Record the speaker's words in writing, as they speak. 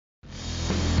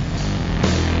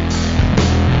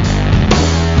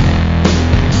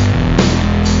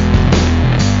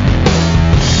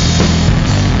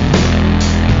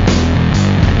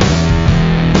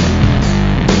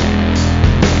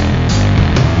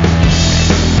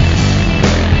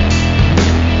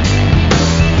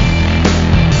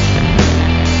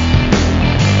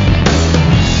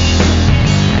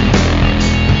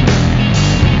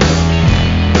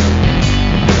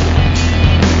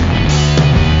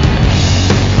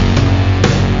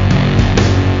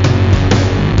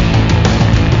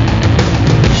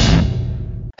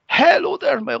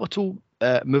there, my little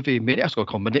movie maniacs, I'll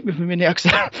call them movie maniacs,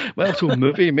 my little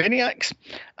movie maniacs,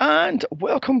 and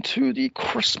welcome to the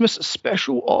Christmas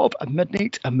special of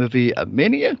Midnight a Movie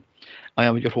Mania. I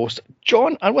am your host,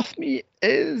 John, and with me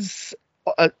is,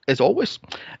 as always,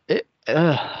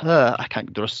 I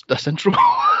can't do this intro.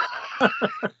 Oh my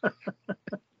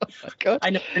God.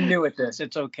 I never knew it this.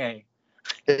 It's okay.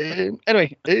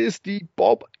 Anyway, is the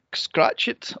Bob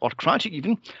Cratchit, or Cratchit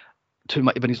even, to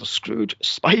my Ebenezer Scrooge,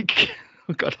 Spike.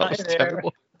 Oh God, that was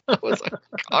terrible. That was a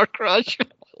car crash.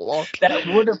 That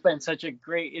would have been such a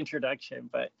great introduction,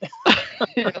 but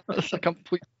yeah, it's a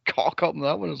complete cock up.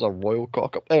 That one is a royal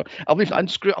cock up. Anyway, I'll leave it in.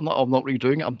 Screw it. I'm not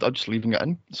redoing it. I'm just leaving it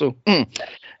in. So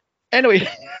anyway,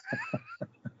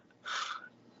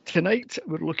 tonight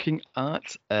we're looking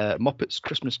at Muppets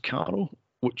Christmas Carol,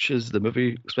 which is the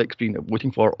movie Spike's been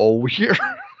waiting for all year.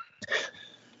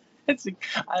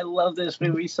 I love this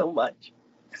movie so much.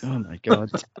 Oh my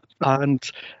God. And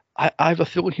I have a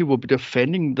feeling he will be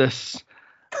defending this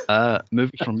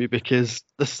movie for me because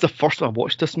this is the first time I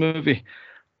watched this movie.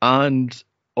 And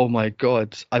oh my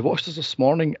God, I watched this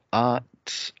morning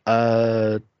at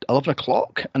 11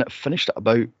 o'clock and it finished at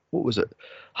about, what was it,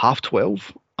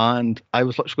 12:30. And I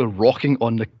was literally rocking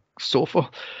on the sofa.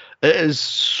 It is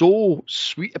so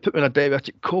sweet. It put me in a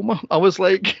diabetic coma. I was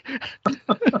like,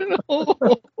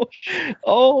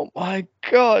 oh my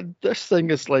God, this thing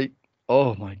is like,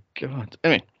 oh my God.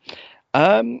 Anyway,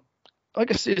 like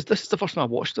I say, this is the first time I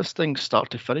watched this thing start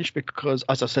to finish because,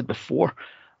 as I said before,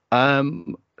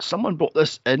 someone brought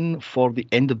this in for the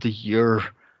end of the year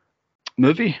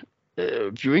movie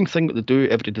viewing thing that they do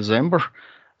every December.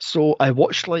 So I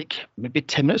watched like maybe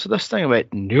 10 minutes of this thing. I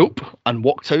went, nope, and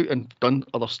walked out and done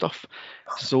other stuff.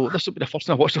 So this will be the first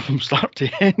time I watched it from start to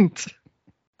end.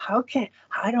 I can't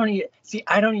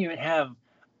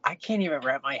even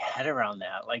wrap my head around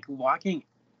that. Like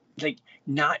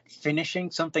not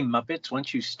finishing something Muppets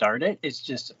once you start it is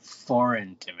just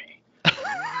foreign to me.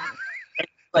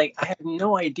 Like, I have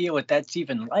no idea what that's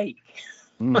even like.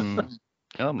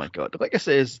 Oh my God. Like I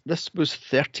says, this was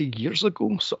 30 years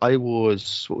ago. So I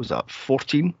was,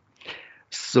 14?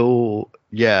 So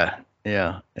yeah.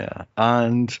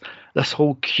 And this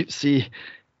whole cutesy,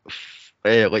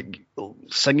 like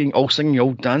singing, all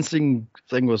dancing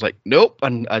thing was like, nope.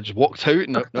 And I just walked out.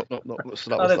 Nope.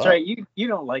 So that's right. You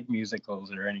don't like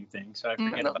musicals or anything. So I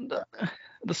forget about that.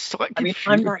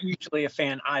 I'm not usually a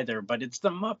fan either, but it's the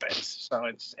Muppets. So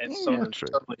it's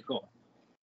totally cool.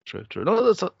 True. No,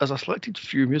 there's a selected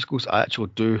few musicals I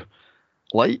actually do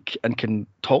like and can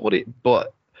tolerate,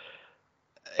 but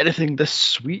anything this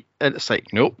sweet, and it's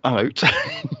like, nope, I'm out.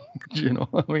 You know,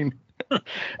 I mean, it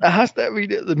has to. I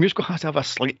mean, the musical has to have a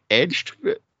slight edge to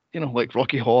it. You know, like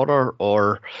Rocky Horror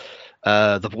or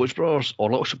the Blues Brothers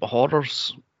or Little Shop of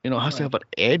Horrors. You know, it has to have an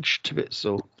edge to it.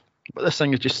 So, but this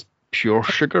thing is just pure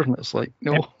sugar, and it's like,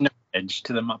 no edge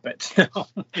to the Muppets.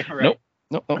 You're right.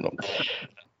 No.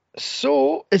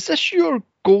 So, is this your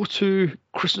go-to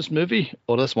Christmas movie,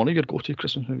 or is this one of your go-to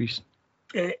Christmas movies?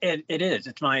 It is.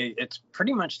 It's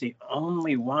pretty much the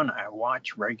only one I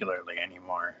watch regularly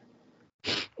anymore.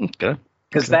 Okay.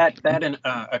 Because that and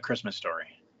A Christmas Story.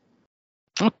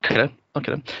 Okay.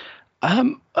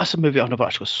 That's a movie I've never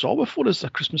actually saw before. Is A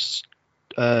Christmas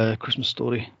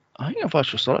Story. I think I've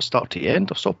actually saw it start to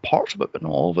end. I saw parts of it, but not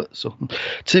all of it. So,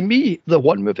 to me, the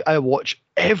one movie I watch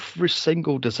every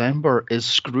single December is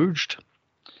Scrooged,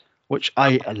 which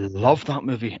I love that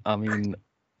movie. I mean,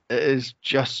 it is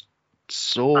just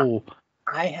so.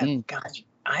 I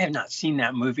have not seen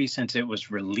that movie since it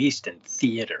was released in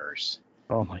theaters.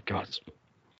 Oh my God.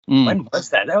 When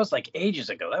was that? That was like ages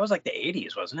ago. That was like the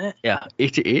 80s, wasn't it? Yeah,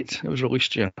 88. It was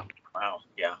released, yeah. Wow.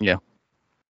 Yeah.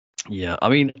 Yeah. I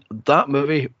mean, that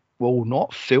movie will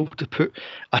not fail to put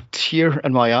a tear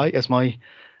in my eye as my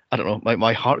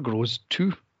my heart grows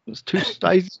two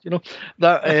sizes, you know.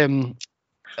 That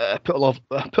put a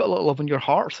little love in your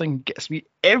heart thing gets me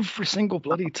every single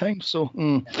bloody time. So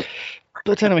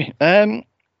but anyway,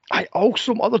 I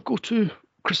also, my other go-to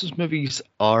Christmas movies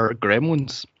are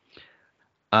Gremlins.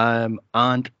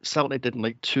 And Silent Night Deadly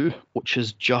Night 2, which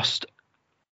is just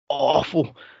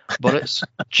awful, but it's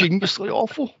geniusly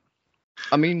awful.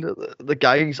 I mean, the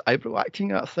guy's eyebrow acting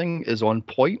that thing is on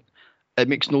point. It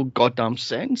makes no goddamn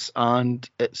sense, and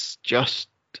it's just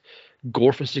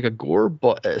gore for sake of gore,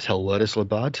 but it's hilariously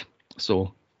bad.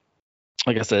 So,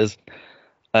 like I says,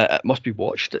 it must be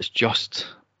watched. It's just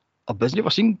a business. You ever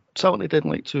seen Silent Night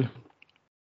Deadly Night 2?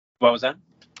 What was that?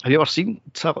 Have you ever seen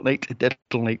Silent Night Deadly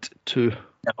Night 2?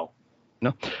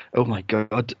 No? Oh my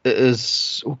God. It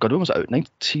is, oh God, when was it out?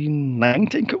 1990,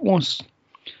 I think it was.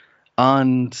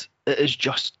 And it is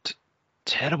just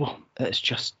terrible. It's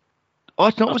just.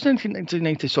 Oh, no, it was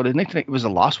 1990. Sorry, 1990 was the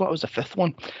last one. It was the fifth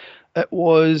one. It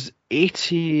was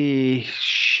 80.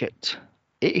 Shit.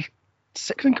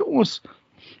 86, I think it was.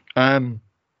 And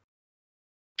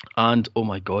oh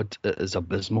my god, it is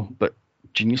abysmal, but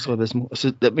geniusly abysmal.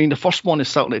 I mean, the first one is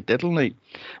Saturday Night Diddle Night,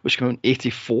 which came out in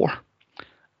 '84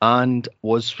 and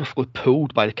was swiftly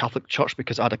pulled by the Catholic Church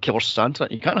because it had a killer Santa.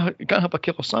 You can't have a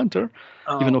killer Santa,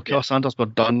 even though killer Santas were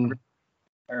done.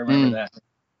 I remember that.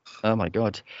 Oh my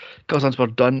god, killer Santas were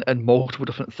done in multiple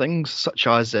different things, such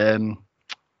as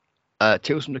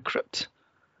Tales from the Crypt,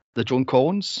 the Joan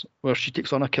Collins, where she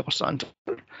takes on a killer Santa.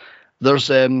 There's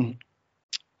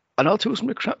another Tales from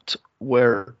the Crypt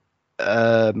where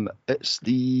it's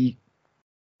the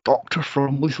doctor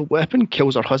from Lethal Weapon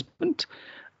kills her husband,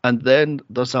 and then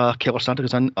there's a killer Santa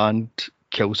goes in and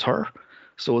kills her.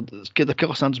 So the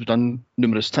killer Santa's been done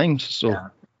numerous times. So,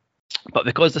 but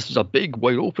because this is a big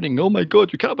wide opening, oh my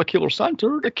god, you can't have a killer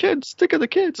Santa. The kids, think of the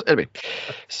kids. Anyway,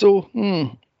 so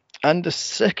and the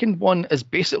second one is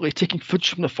basically taking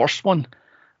footage from the first one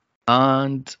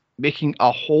and making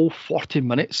a whole 40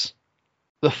 minutes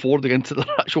before they get into their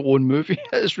actual own movie.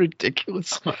 It's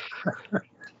ridiculous.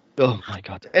 Oh my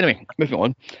god. Anyway, moving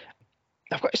on.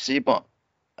 I've got to say, but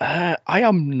I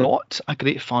am not a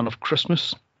great fan of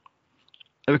Christmas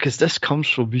because this comes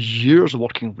from years of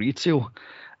working retail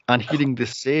and hearing the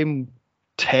same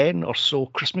 10 or so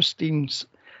Christmas themes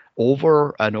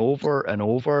over and over and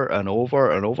over and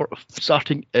over and over,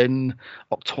 starting in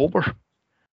October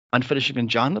and finishing in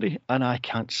January, and I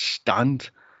can't stand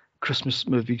Christmas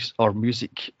movies or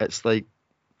music. It's like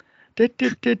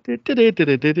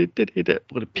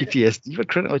PTSD for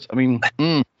crying out. I mean,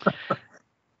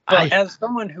 as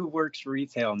someone who works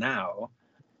retail now,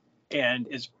 and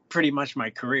is pretty much my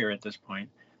career at this point,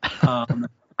 I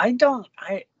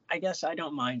guess I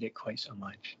don't mind it quite so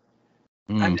much.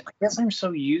 I guess I'm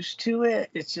so used to it.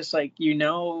 It's just like,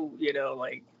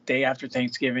 like day after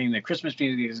Thanksgiving, the Christmas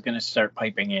music is going to start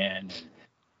piping in.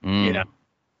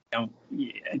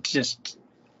 It's just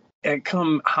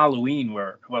come Halloween,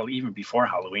 even before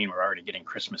Halloween, we're already getting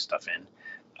Christmas stuff in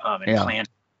and planned,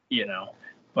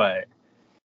 But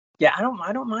yeah, I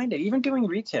don't mind it. Even doing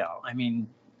retail. I mean,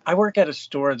 I work at a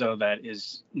store though that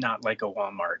is not like a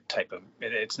Walmart type of.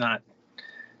 It's not.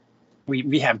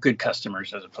 We have good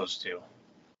customers as opposed to,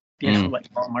 like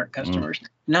Walmart customers.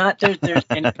 Not there's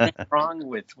anything wrong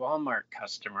with Walmart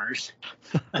customers.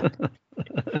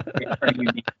 They are a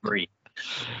unique breed.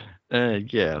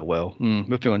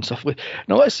 Moving on swiftly.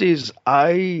 Now, what it says,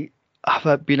 I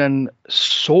have been in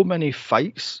so many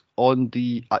fights on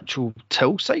the actual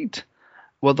till side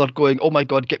where they're going, oh my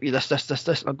god, get me this. And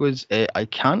I goes, I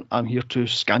can't. I'm here to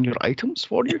scan your items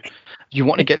for you. You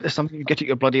want to get this something, you get it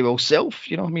your bloody well self.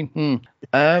 You know what I mean?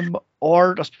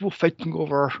 Or there's people fighting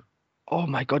over, oh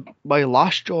my god, my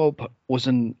last job was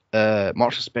in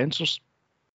Marks and Spencer's.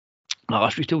 My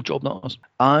last retail job, that was.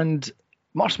 And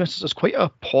Marks and Spencer's is quite a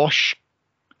posh,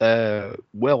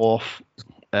 well-off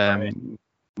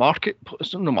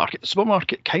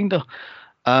supermarket kind of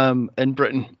in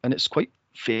Britain, and it's quite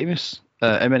famous,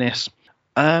 M&S.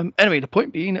 Anyway, the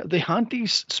point being, they had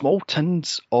these small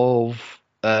tins of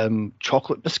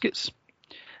chocolate biscuits,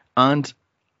 and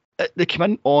they came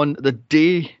in on the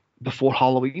day before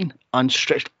Halloween and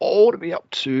stretched all the way up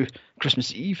to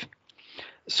Christmas Eve.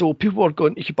 So people were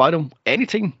going, you could buy them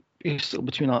anytime, basically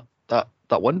between that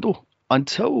window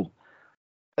until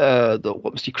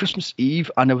Christmas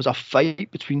Eve, and there was a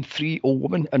fight between three old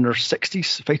women in their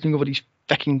 60s fighting over these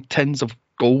fucking tins of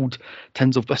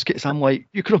biscuits. I'm like,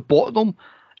 you could have bought them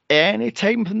any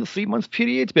time within the 3-month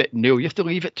period, but no, you have to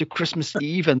leave it to Christmas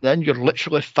Eve, and then you're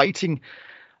literally fighting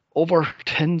over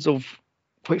tins of,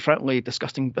 quite frankly,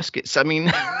 disgusting biscuits. I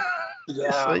mean,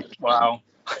 yeah, wow.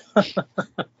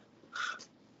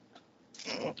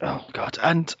 Oh god,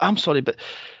 and I'm sorry, but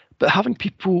having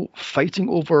people fighting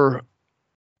over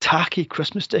tacky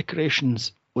Christmas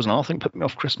decorations was another thing that put me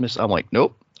off Christmas. I'm like,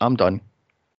 nope, I'm done.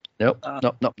 Nope.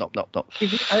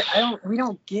 We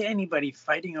don't get anybody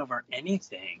fighting over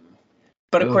anything.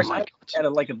 But of course, I at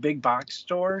a big box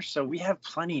store, so we have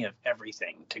plenty of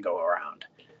everything to go around.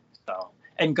 So,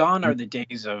 and gone are the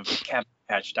days of Cabbage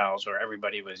Patch dolls where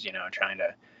everybody was, trying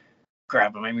to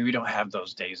grab them. I mean, we don't have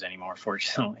those days anymore,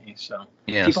 fortunately. So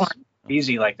people aren't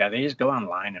easy like that. They just go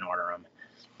online and order them.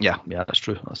 Yeah, that's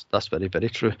true. That's very, very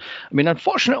true. I mean,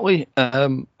 unfortunately,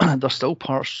 there's still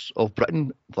parts of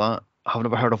Britain that have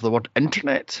never heard of the word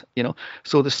internet,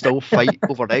 so they still fight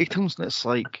over items, and it's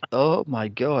like, oh my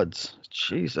god,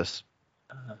 Jesus.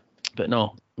 But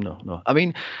no. I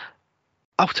mean,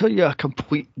 I'll tell you a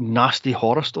complete nasty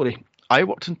horror story. I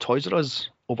worked in Toys R Us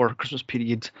over a Christmas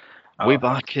period way Oh,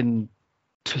 back in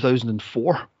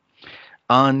 2004,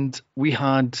 and we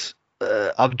had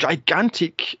a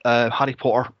gigantic Harry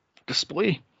Potter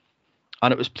display,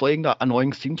 and it was playing that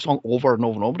annoying theme song over and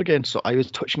over and over again. So I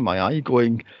was touching my eye,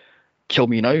 going, "Kill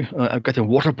me now!" I'm getting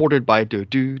waterboarded by do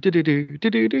do do do do do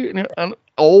do do, and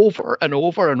over and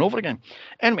over and over again.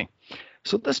 Anyway,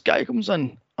 so this guy comes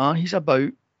in, and he's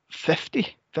about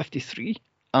 50, 53,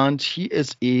 and he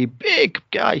is a big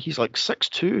guy. He's like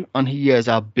 6'2", and he is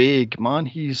a big man.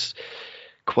 He's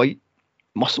quite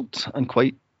muscled and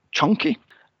quite chunky.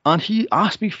 And he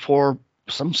asked me for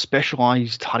some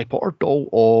specialised Harry Potter doll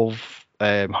of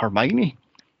Hermione,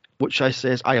 which I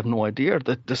says, I have no idea.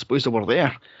 The displays over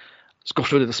there. Let's go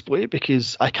through the display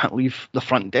because I can't leave the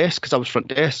front desk because I was front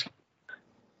desk.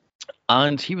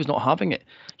 And he was not having it.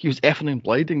 He was effing and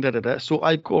blinding, da. So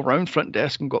I go around front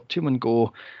desk and go up to him and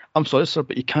go, I'm sorry, sir,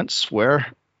 but you can't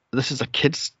swear. This is a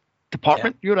kids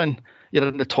department. yeah. You're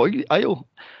in the toilet aisle.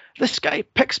 This guy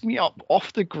picks me up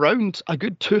off the ground a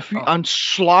good 2 feet and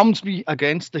slams me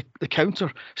against the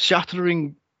counter,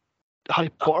 shattering Harry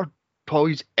Potter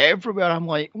toys everywhere. I'm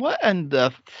like, what in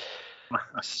the...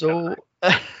 So,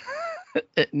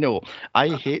 no, I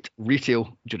hate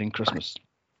retail during Christmas.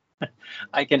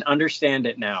 I can understand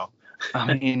it now.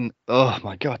 I mean, oh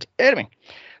my God. Anyway,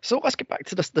 so let's get back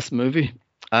to this movie.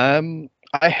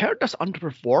 I heard this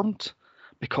underperformed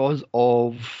because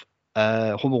of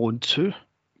Home Alone 2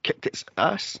 kicked its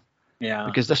ass. Yeah.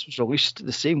 Because this was released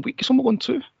the same week as Home Alone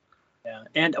 2. Yeah.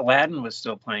 And Aladdin was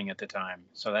still playing at the time,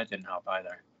 so that didn't help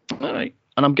either. All right.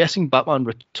 And I'm guessing Batman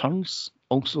Returns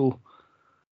also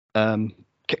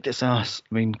kicked its ass.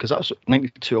 I mean, because that was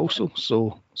 92 also.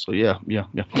 So yeah.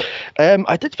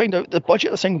 I did find out the budget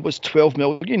of the thing was 12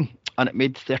 million and it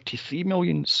made 33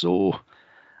 million. So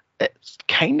it's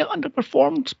kind of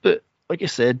underperformed, but like I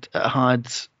said, it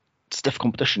had stiff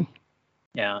competition.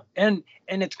 Yeah, and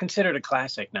it's considered a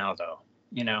classic now, though.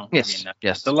 You know, Yes, I mean,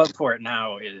 yes. The love for it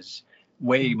now is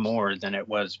way more than it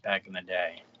was back in the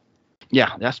day.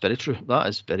 Yeah, that's very true. That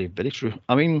is very, very true.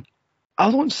 I mean,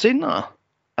 I don't say that.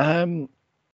 I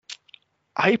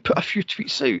put a few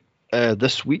tweets out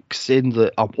this week saying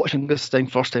that I'm watching this thing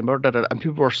first time ever, and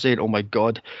people were saying, "Oh my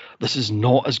God, this is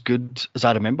not as good as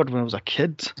I remembered when I was a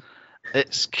kid.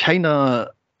 It's kind of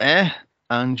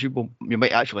and you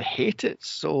might actually hate it."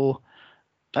 So,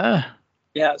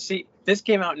 Yeah, see, this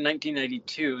came out in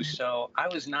 1992, so I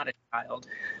was not a child.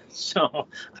 So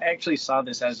I actually saw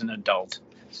this as an adult.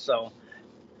 So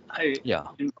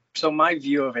So my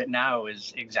view of it now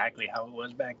is exactly how it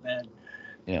was back then.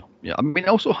 Yeah. I mean, I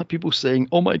also had people saying,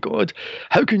 "Oh my God,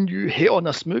 how can you hate on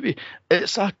this movie?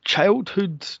 It's a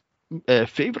childhood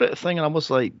favorite thing." And I was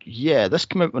like, "Yeah, this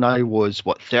came out when I was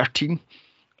 13.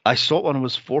 I saw it when I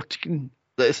was 14.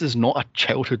 This is not a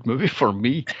childhood movie for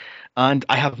me, and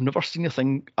I have never seen a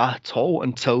thing at all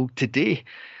until today.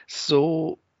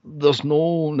 So there's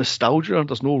no nostalgia.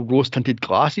 There's no rose-tinted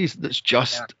glasses. It's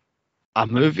just a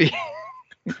movie."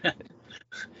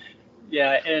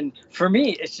 Yeah, and for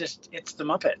me, it's the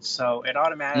Muppets, so it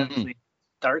automatically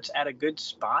starts at a good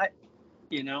spot,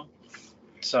 you know.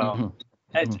 So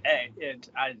I loved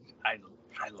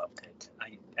it.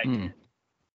 I did.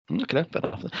 Okay, fair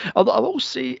enough. I will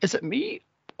say, is it me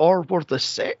or were the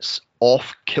sets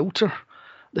off kilter?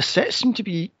 The sets seem to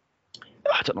be,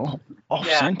 I don't know, off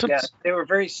centered. Yeah, they were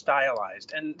very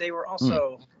stylized, and they were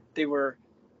also they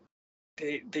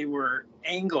were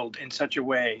angled in such a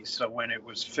way so when it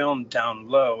was filmed down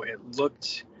low, it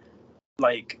looked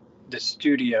like the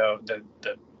studio, the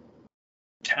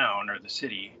town or the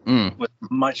city was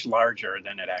much larger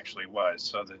than it actually was.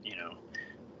 So that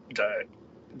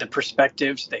the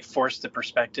perspectives, they forced the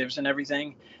perspectives and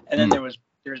everything. And then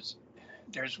there's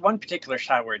one particular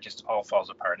shot where it just all falls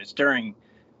apart. It's during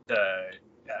the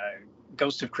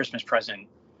Ghost of Christmas Present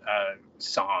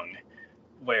song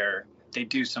where they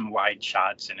do some wide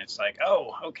shots and it's like,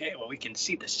 oh, okay, well, we can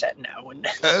see the set now. And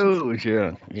oh,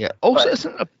 yeah. Also,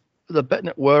 isn't the bit in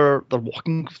it where they're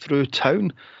walking through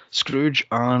town, Scrooge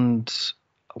and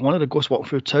one of the ghosts walking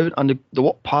through town, and they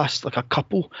walk past like a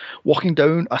couple walking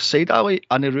down a side alley,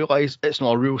 and they realise it's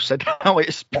not a real side alley,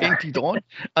 it's painted on,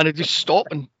 and they just stop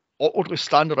and awkwardly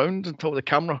stand around until the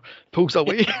camera pulls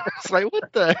away. It's like,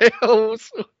 what the hell?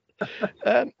 So,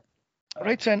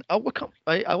 right then, I looked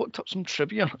up some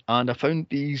trivia, and I found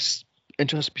these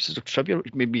interesting pieces of trivia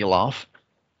which made me laugh.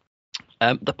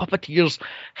 The puppeteers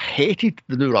hated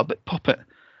the new rabbit puppet.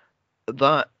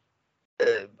 That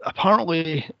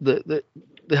apparently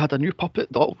they had a new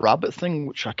puppet, the little rabbit thing,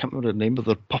 which I can't remember the name of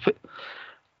the puppet.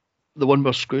 the one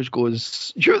where Scrooge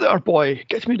goes, "You there, boy,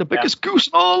 get me the biggest goose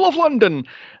in all of London."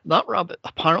 That rabbit,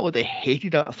 apparently they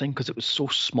hated that thing because it was so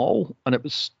small and it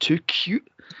was too cute.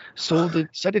 So they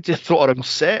decided to throw it on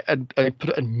set and put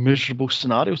it in miserable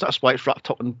scenarios. That's why it's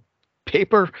wrapped up in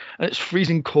paper and it's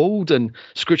freezing cold. And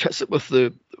Scrooge hits it with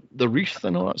the wreath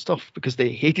and all that stuff because they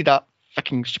hated that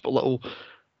fucking stupid little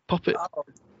puppet. Oh,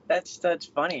 that's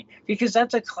funny because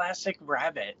that's a classic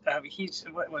rabbit.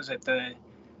 What was it?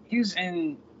 He's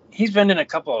been in a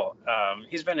couple.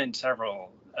 He's been in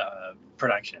several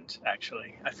productions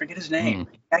actually. I forget his name.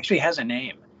 He actually has a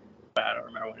name, but I don't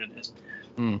remember what it is.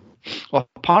 Well,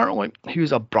 apparently he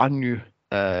was a brand new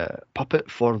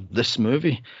puppet for this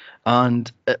movie,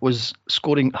 and it was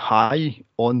scoring high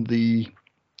on the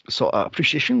sort of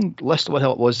appreciation list of what the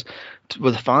hell it was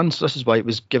with the fans. This is why it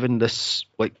was given this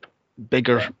like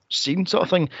bigger scene sort of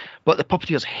thing. But the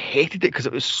puppeteers hated it because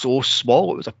it was so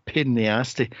small. It was a pain in the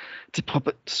ass to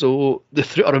puppet. So they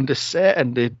threw it around the set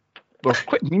and they were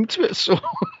quite mean to it. So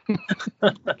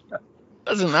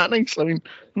isn't that nice? I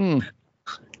mean,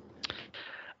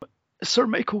 Sir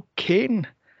Michael Caine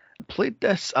played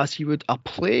this as he would a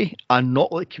play and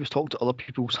not like he was talking to other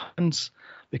people's hands,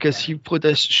 because he played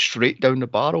this straight down the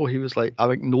barrel. He was like,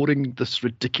 I'm ignoring this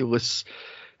ridiculous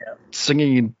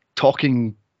singing and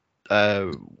talking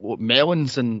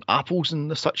melons and apples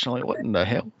and such. And I'm like, what in the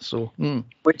hell? So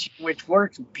which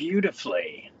works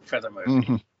beautifully for the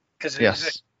movie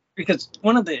because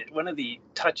one of the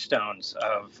touchstones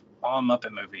of all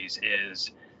Muppet movies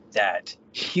is that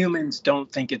humans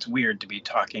don't think it's weird to be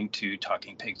talking to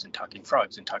talking pigs and talking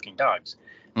frogs and talking dogs.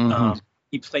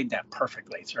 He played that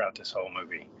perfectly throughout this whole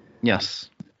movie. Yes.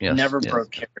 Never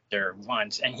broke character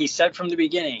once. And he said from the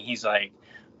beginning, he's like,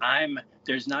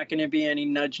 there's not going to be any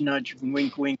nudge, nudge,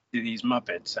 wink, wink to these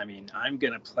Muppets. I mean, I'm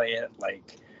going to play it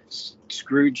like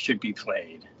Scrooge should be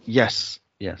played. Yes.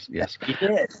 He did.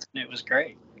 And it was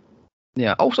great.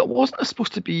 Yeah. Also, wasn't it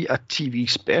supposed to be a TV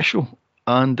special?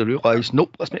 And they realised,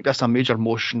 nope, let's make this a major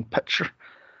motion picture.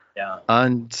 Yeah.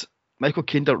 And Michael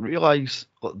Caine didn't realise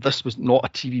this was not a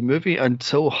TV movie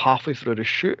until halfway through the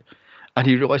shoot. And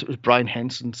he realised it was Brian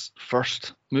Henson's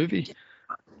first movie.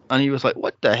 And he was like,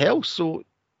 what the hell? So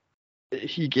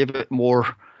he gave it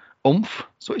more oomph,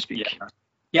 so to speak.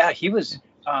 Yeah, he was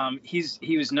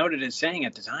he was noted as saying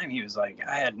at the time, he was like,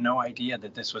 I had no idea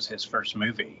that this was his first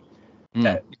movie.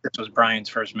 That this was Brian's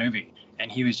first movie.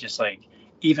 And he was just like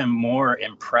even more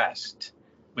impressed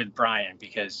with Brian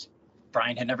because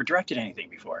Brian had never directed anything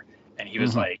before. And he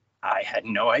was like, I had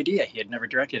no idea he had never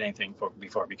directed anything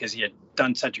before because he had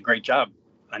done such a great job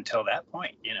until that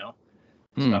point, you know?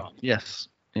 So. Yes.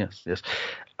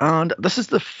 And this is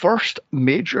the first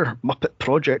major Muppet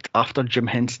project after Jim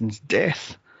Henson's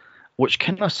death, which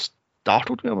kind of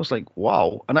startled me. I was like,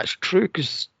 wow. And that's true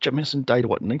because Jim Henson died,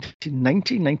 what,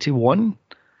 1990, 91?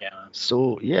 Yeah.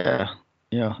 So, yeah.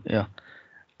 The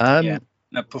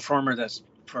performer that's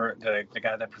for the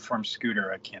guy that performed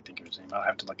Scooter, I can't think of his name. I'll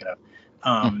have to look it up.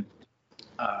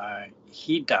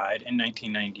 He died in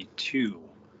 1992.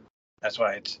 That's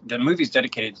why the movie's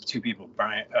dedicated to two people,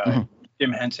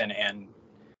 Jim Henson and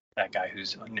that guy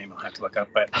whose name I'll have to look up.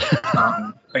 But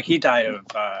he died of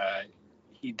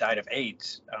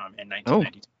AIDS in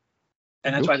 1992,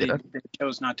 and that's why they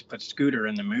chose not to put Scooter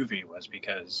in the movie, was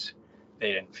because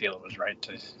they didn't feel it was right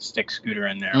to stick Scooter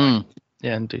in there.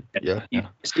 Yeah, indeed. Yeah.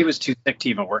 He was too sick to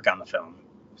even work on the film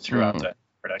throughout the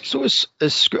production. So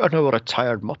is Scooter now a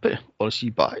retired Muppet, or is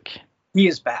he back? He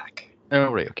is back.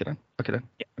 Oh, right. Okay then.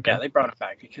 Yeah, they brought him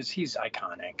back because he's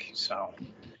iconic. So,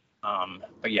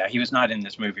 but yeah, he was not in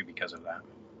this movie because of that.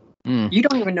 You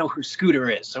don't even know who Scooter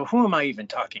is, so who am I even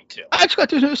talking to? Actually, I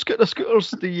do know Scooter.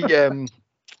 Scooter's the the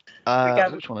guy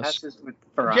which one is? with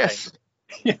Ferrari. Yes.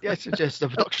 Yes, it's just the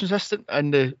production assistant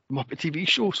and the Muppet TV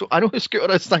show. So I know who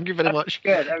Scooter is. Thank you very much.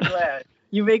 Good. I'm glad.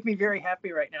 You make me very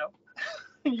happy right now.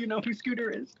 You know who Scooter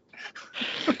is.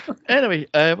 Anyway,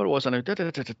 where was I now?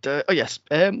 Oh yes,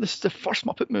 this is the first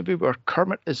Muppet movie where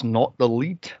Kermit is not the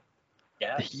lead.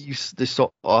 Yes. He's the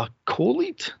sort of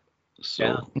co-lead.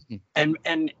 So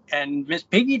and Miss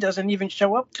Piggy doesn't even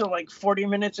show up till like 40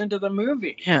 minutes into the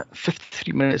movie. Yeah,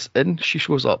 53 minutes in, she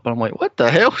shows up, and I'm like, what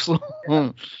the hell? So,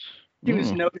 She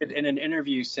was noted in an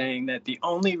interview saying that the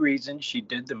only reason she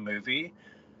did the movie,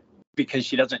 because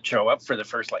she doesn't show up for the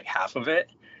first like half of it,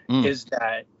 is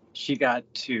that she got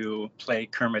to play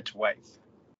Kermit's wife.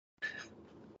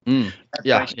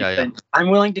 Yeah. I'm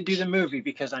willing to do the movie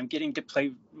because I'm getting to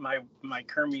play my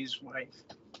Kermit's wife.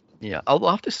 Yeah, I'll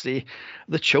have to say,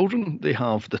 the children they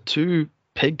have, the two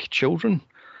pig children,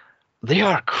 they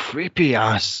are creepy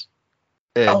ass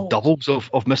doubles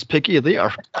of Miss Piggy. They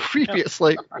are creepy. It's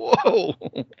like, whoa.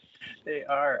 They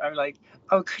are. I'm like,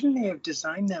 oh, couldn't they have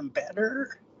designed them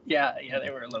better? Yeah, they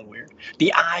were a little weird.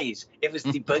 The eyes, it was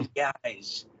the buggy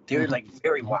eyes. They were like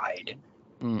very wide,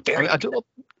 I mean, very. I do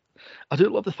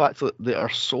love the fact that they are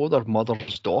so their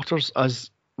mother's daughters.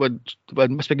 As when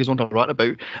Miss Piggy's on her rant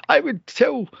about, I would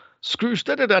tell Scrooge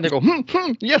did it, and they go,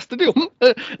 yes, they do.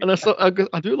 And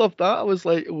I do love that. I was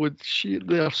like,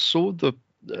 they are so the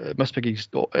Miss Piggy's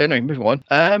daughter. Anyway, moving on.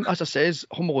 As I says,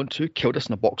 Home Alone 2 killed us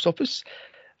in the box office.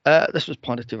 This was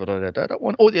planned to have already did that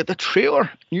one. Oh, yeah, the trailer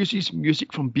uses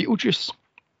music from Beetlejuice,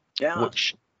 Yeah,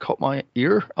 which caught my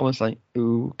ear. I was like,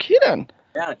 okay then.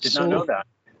 yeah, did not know that.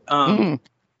 Mm,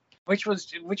 Which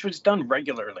was done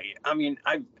regularly. I mean,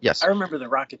 yes. I remember The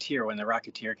Rocketeer when The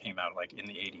Rocketeer came out, like in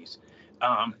the 80s.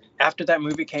 After that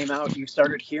movie came out, you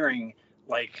started hearing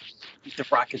like the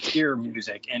Rocketeer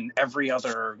music in every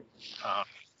other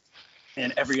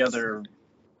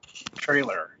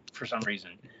trailer for some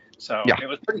reason. So Yeah. it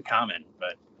was pretty common,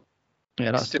 but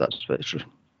Yeah, that's very true.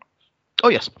 Oh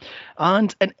yes,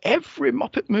 and in every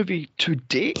Muppet movie to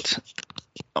date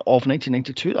of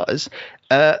 1992, that is,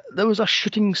 there was a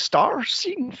shooting star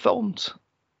scene filmed.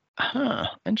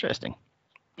 Interesting.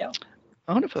 Yeah.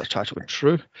 I wonder if that's actually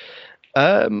true.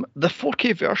 The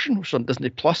 4K version, which was on Disney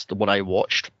Plus, the one I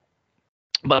watched.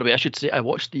 By the way, I should say I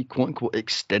watched the quote-unquote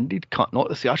extended cut, not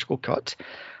the theatrical cut.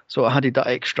 So I had that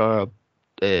extra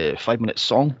 5-minute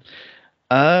song.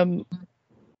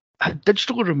 I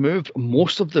digitally removed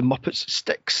most of the Muppets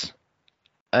sticks,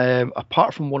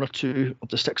 apart from one or two of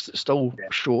the sticks that still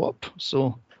show up.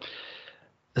 So,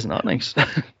 isn't that nice?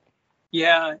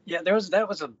 Yeah. That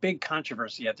was a big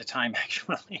controversy at the time,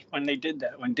 actually, when they did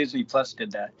that, when Disney Plus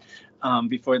did that,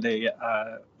 before they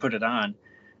put it on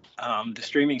the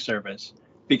streaming service,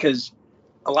 because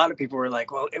a lot of people were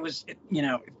like, well,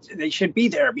 they should be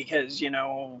there because,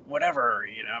 whatever,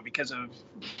 because of,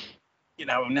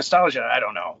 nostalgia. I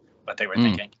don't know what they were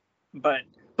thinking. But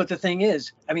the thing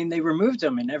is, I mean, they removed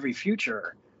them in every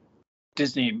future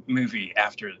Disney movie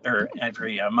or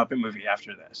every Muppet movie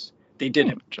after this. They did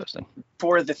it Interesting.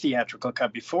 for the theatrical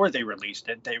cut before they released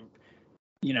it. They,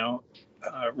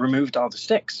 removed all the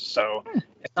sticks. So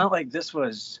it's not like this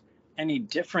was any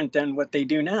different than what they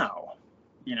do now.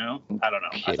 I don't know.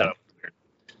 I thought it was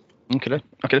weird.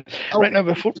 Okay. Right now,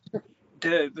 before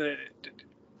the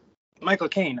Michael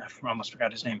Caine, I almost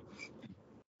forgot his name.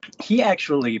 He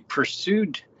actually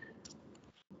pursued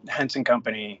Henson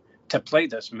Company to play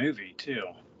this movie too.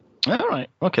 All right.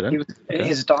 Okay then.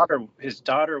 His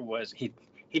daughter was he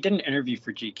did an interview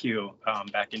for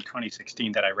GQ back in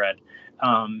 2016 that I read,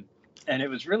 and it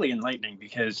was really enlightening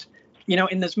because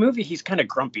in this movie he's kind of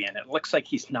grumpy and it looks like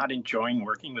he's not enjoying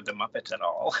working with the Muppets at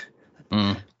all.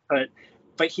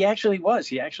 But he actually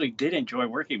did enjoy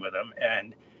working with them,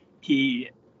 and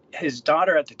his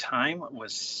daughter at the time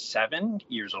was 7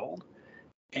 years old,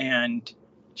 and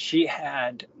she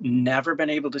had never been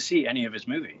able to see any of his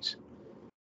movies.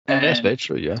 And that's very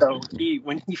true, yeah. So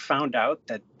when he found out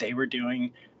that they were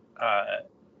doing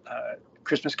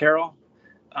Christmas Carol,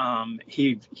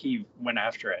 he went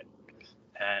after it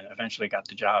and eventually got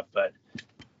the job. But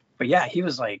yeah, he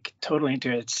was like totally into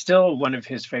it. It's still one of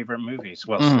his favorite movies.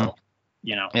 Well, still,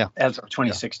 as of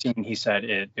 2016, he said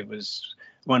it was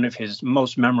one of his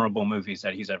most memorable movies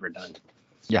that he's ever done.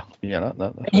 Yeah.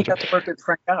 And he got to work with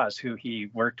Frank Oz, who he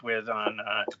worked with on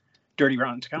Dirty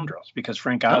Rotten Scoundrels, because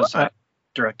Frank Oz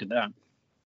directed that.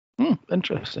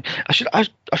 Interesting. I should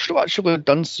have actually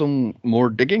done some more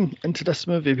digging into this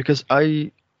movie, because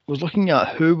I was looking at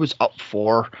who was up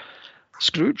for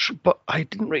Scrooge, but I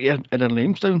didn't write any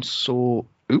names down. So,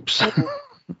 oops.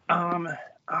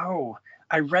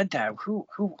 I read that. Who?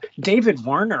 David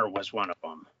Warner was one of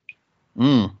them.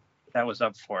 That was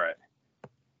up for it,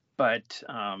 but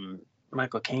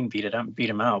Michael Caine beat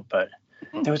him out. But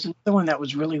there was another one that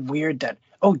was really weird.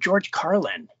 George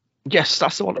Carlin. Yes,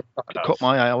 that's the one that caught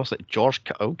my eye. I was like, George,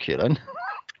 okay then.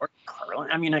 George Carlin.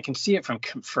 I mean, I can see it for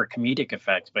comedic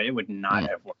effect, but it would not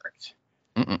have worked.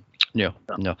 No.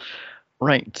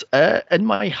 Right. In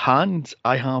my hand,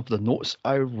 I have the notes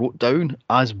I wrote down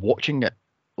as watching it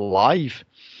live.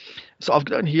 So I've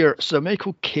got down here, so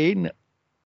Michael Caine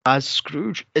as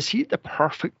Scrooge. Is he the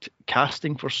perfect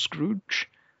casting for Scrooge?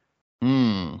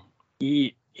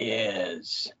 He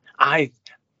is. I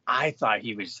thought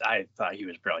he was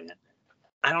brilliant.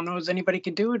 I don't know if anybody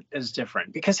could do it as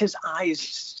different, because his eyes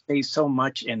stay so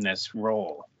much in this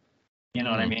role. You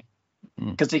know what I mean?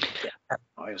 Because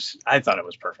I thought it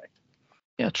was perfect.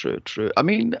 Yeah, true. I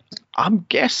mean, I'm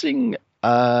guessing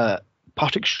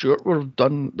Patrick Stewart would have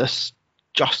done this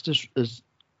just as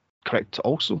correct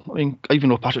also. I mean, even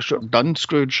though Patrick Stewart done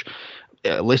Scrooge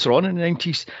later on in the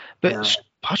 90s, but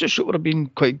Patrick Stewart would have been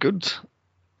quite good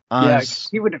Yeah, as.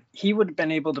 he would have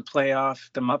been able to play off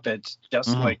the Muppets just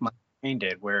Mhm, like Michael Caine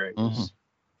did, where it mhm. was,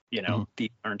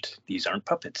 these aren't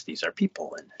puppets, these are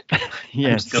people, and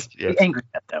I'm still Yes, really yes. angry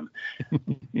at them.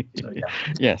 So yeah.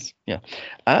 Yes, yeah.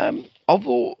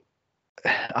 Although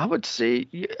I would say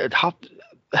it have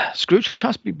Scrooge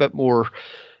has to be a bit more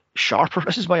sharper.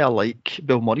 This is why I like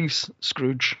Bill Murray's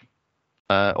Scrooge,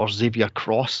 or Xavier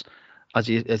Cross, as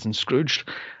he is in Scrooge,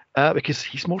 because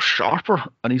he's more sharper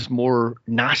and he's more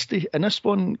nasty. In this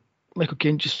one, Michael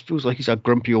Caine just feels like he's a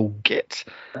grumpy old git,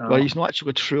 while Oh, he's not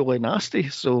actually truly nasty.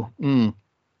 So,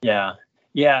 yeah,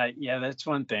 yeah. That's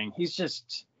one thing. He's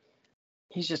just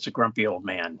a grumpy old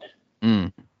man mm,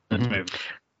 in this mhm. movie.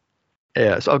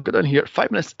 Yeah, so I'll go down here,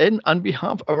 5 minutes in, and we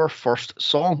have our first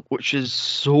song, which is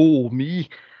So Me.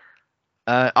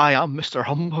 I am Mr.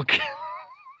 Humbug.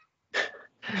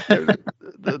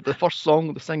 The first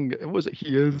song, the sing, what was it?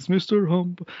 He is Mr.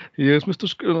 Hump. He is Mr.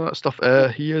 Skin, all that stuff.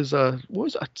 He is what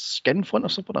was it, a skin flint or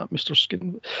something like that, Mr.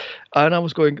 Skin. And I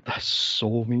was going, that's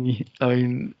so me. I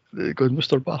mean, going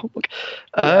Mr. Humbug.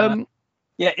 Yeah, Um,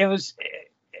 yeah.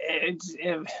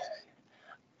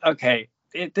 Okay.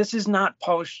 This is not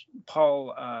Paul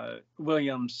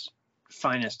Williams'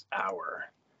 finest hour,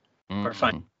 or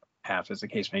finest mm, half, as the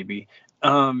case may be.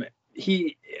 Um,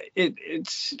 he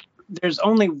it's there's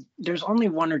only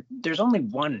one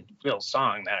real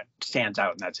song that stands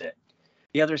out, and that's it.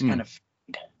 The others kind mm. of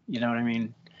fade. You know what I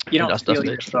mean? You don't That's feel very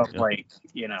true. yourself Yeah, like,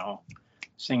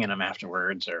 singing them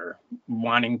afterwards, or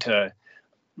wanting to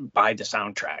buy the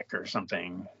soundtrack or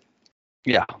something.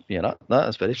 yeah, that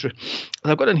is very true.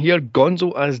 And I've got in here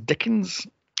Gonzo as Dickens.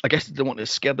 I guess they don't want to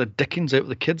scare the Dickens out of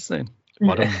the kids then.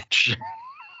 But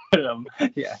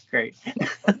Yeah, great.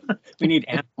 We need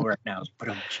animal right now.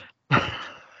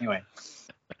 Anyway.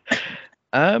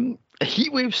 A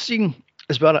heatwave scene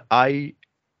is where I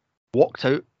walked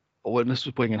out when this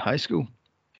was playing in high school.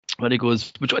 When he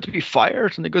goes, "Would you like to be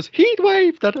fired?" And he goes,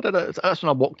 "Heatwave." Da, da, da, da. So that's when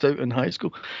I walked out in high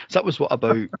school. So that was what,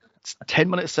 about 10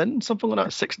 minutes in, something like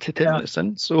that, 6 to 10 Yeah. minutes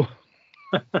in. So,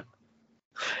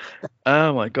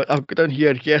 oh my god, I've got down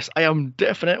here. Yes, I am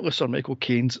definitely Sir Michael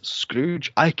Caine's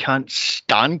Scrooge. I can't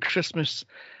stand Christmas,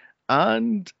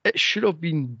 and it should have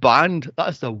been banned. That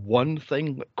is the one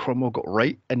thing that Cromwell got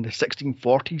right in the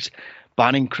 1640s,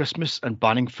 banning Christmas and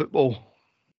banning football.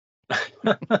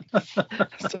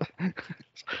 It's a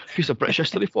piece of British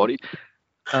history for you.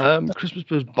 Christmas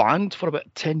was banned for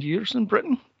about 10 years in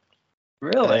Britain.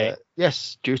 Really?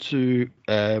 Yes, due to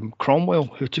Cromwell,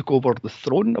 who took over the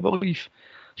throne, I believe.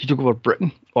 He took over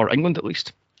Britain, or England at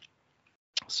least.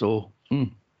 So,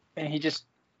 And he just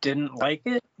didn't like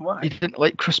it? he Why? didn't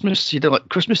like Christmas. He didn't like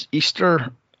Christmas,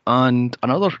 Easter, and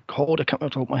another holiday, I can't remember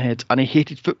off the top of my head. And he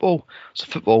hated football, so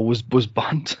football was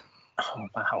banned. Oh,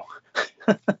 wow.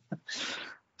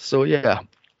 So yeah.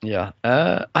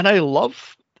 And I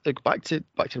love, like, back to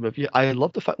the movie. I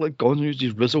love the fact that Gonzo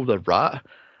uses Rizzle the rat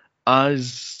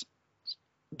as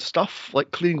stuff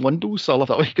like cleaning windows. So I love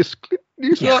that way because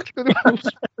use Yeah, that to clean the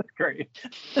windows. that's great.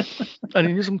 And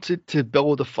he uses them to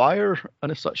build the fire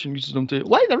and as such, and uses them to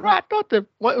light the rat, not the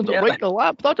light, Yeah. light the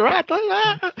lamp, not the rat.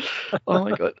 Oh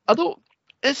my god! I don't.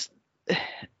 Is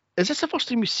is this the first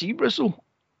time we see Rizzle,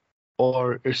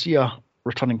 or is he a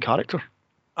returning character?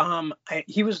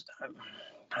 He was.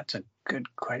 That's a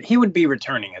good question. He would be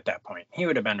returning at that point. He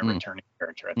would have been a Mm, returning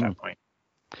character at mm. that point.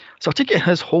 So I take it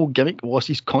his whole gimmick was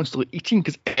he's constantly eating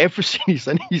because every scene he's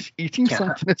in, he's eating Yeah.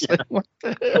 something. It's like, what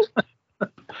the hell?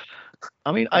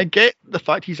 I mean, I get the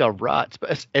fact he's a rat,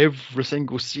 but it's every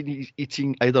single scene he's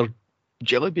eating either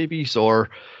jelly babies or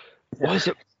what Yeah. is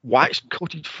it, wax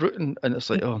coated fruit, and it's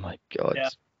like, oh my god. Yeah.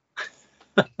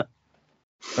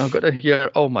 I've got to hear,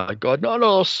 oh my god, not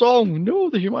another song, no,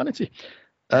 the humanity.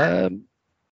 Um,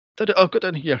 I've got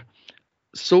in here.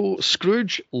 So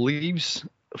Scrooge leaves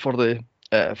for the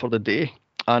day,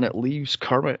 and it leaves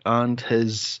Kermit and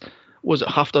his, was it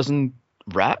half dozen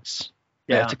rats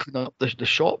Yeah. to clean up the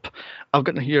shop. I've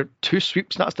got in here 2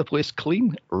 sweeps, and that's the place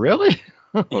clean. Really?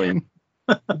 I Yeah. mean,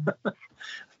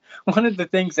 One of the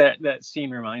things that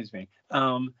scene reminds me,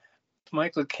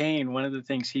 Michael Caine. One of the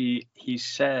things he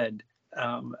said,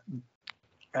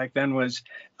 back then was,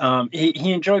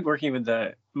 he enjoyed working with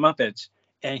the Muppets,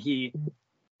 and he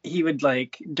would,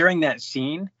 like, during that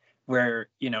scene where,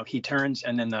 he turns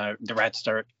and then the rats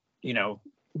start,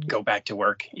 go back to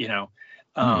work,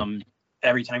 hmm.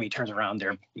 every time he turns around,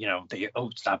 they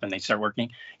stop and they start working.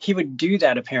 He would do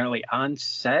that apparently on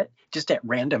set, just at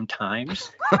random times,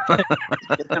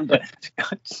 get them to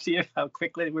see how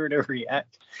quickly we were to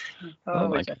react. Oh Oh,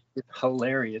 my it's god.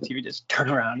 hilarious. He would just turn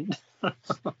around.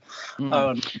 Mm.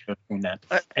 Oh, that.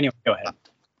 Anyway, go ahead.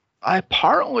 I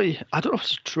don't know if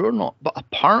it's true or not, but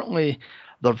apparently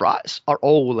the rats are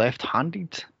all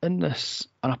left-handed in this,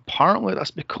 and apparently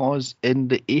that's because in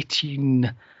the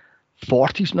 1840s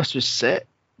when this was set,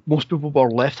 most people were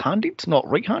left-handed, not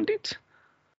right-handed.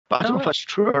 But I don't know if Oh, that's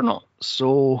true or not.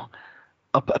 So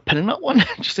I'll put a pin in that one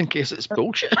just in case it's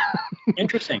bullshit.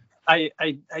 interesting. I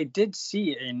did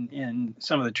see in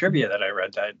some of the trivia that I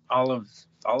read that all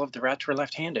of the rats were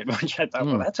left-handed, which I thought,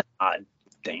 well, Mm. that's an odd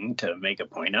thing to make a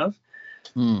point of.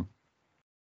 Mm.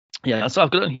 Yeah, so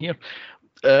I've got it in here.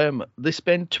 They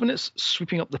spend 2 minutes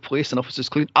sweeping up the place and offices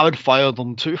clean. I would fire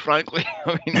them too, frankly.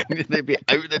 I mean, they'd be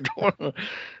out the door.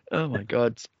 Oh my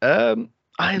god.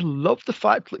 I love the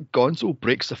fact that Gonzo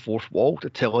breaks the fourth wall to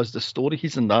tell us the story.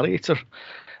 He's the narrator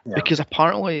Yeah, because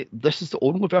apparently this is the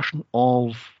only version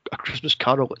of A Christmas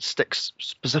Carol that sticks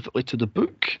specifically to the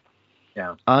book,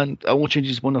 yeah, and it only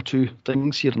changes one or two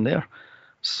things here and there.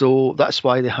 So that's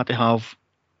why they had to have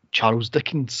Charles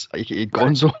Dickens, aka right.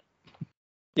 Gonzo.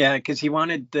 Yeah, because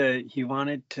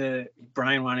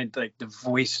Brian wanted like the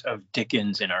voice of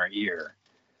Dickens in our ear,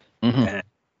 Hmm. and,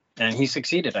 and he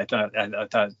succeeded. I thought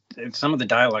some of the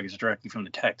dialogue is directly from the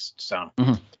text, so.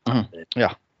 Hmm. Hmm.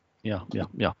 Yeah. Yeah.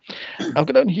 I'll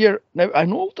go down here. Now, I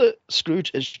know that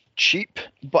Scrooge is cheap,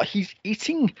 but he's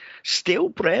eating stale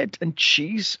bread and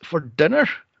cheese for dinner.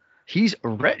 He's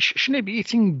rich. Shouldn't he be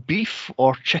eating beef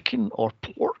or chicken or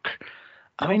pork?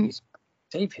 I No, mean, he's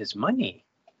save his money.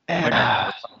 Which,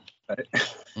 uh, but,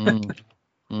 mm,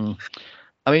 mm.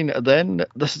 I mean, then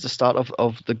this is the start of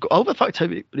the. I love the fact how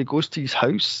when he goes to his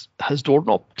house, his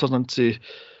doorknob turns into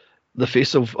the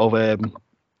face of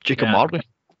Jacob yeah, Marley,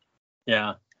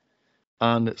 yeah.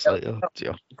 and it's like, oh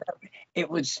dear. It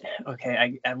was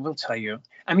okay. I will tell you.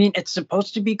 I mean, it's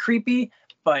supposed to be creepy,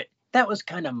 but that was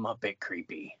kind of Muppet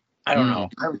creepy. I don't know.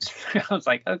 Mm, I was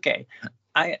like, okay,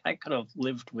 I could have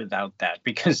lived without that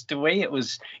because the way it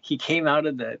was, he came out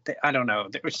of I don't know.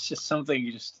 There was just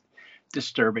something just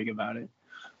disturbing about it.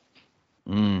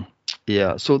 mm.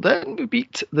 Yeah, so then we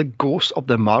beat the ghost of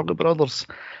the Marley Brothers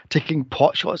taking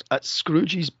pot shots at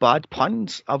Scrooge's bad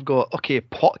puns. I've got, okay,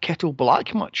 pot kettle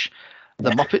black much. The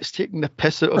Muppets taking the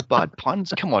piss out of bad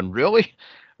puns. Come on, really?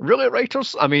 Really,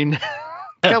 writers? I mean,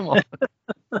 come on.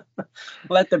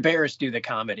 Let the bears do the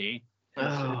comedy.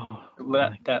 Oh,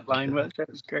 Let my that line God. was that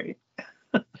was great.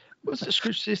 What's the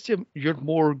Scrooge says to him? You're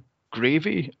more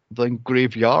gravy than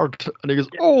graveyard. And he goes,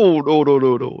 Yeah, oh, no, no,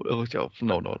 no, no. Oh, yeah,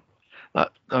 no, no.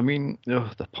 I mean,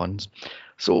 the puns.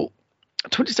 So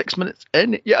 26 minutes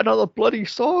in, yet another bloody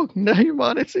song. No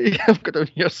humanity. I've got down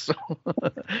here. So, yeah.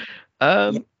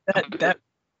 I'm That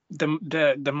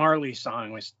gonna, the Marley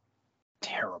song was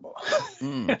terrible.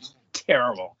 mm,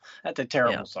 Terrible. That's a yeah.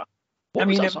 terrible song. I What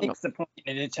was mean, that it song? makes the point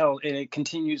and it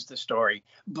continues the story,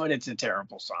 but it's a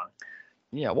terrible song.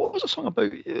 Yeah, what was the song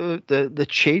about? The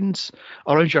chains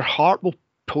around your heart will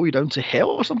pull you down to hell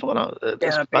or something like that.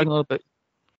 It's Yeah, bang on about.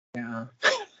 yeah.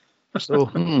 So,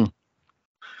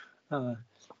 Uh,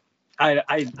 I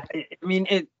mean,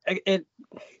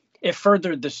 it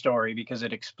furthered the story because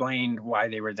it explained why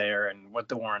they were there and what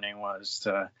the warning was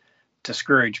to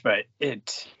Scrooge, but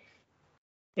it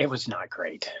was not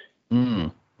great.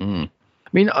 mm, mm. I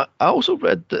mean, I also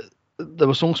read that there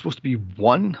was only supposed to be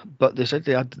one, but they said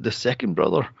they had the second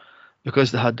brother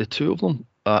because they had the two of them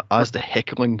as the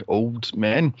heckling old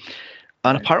men.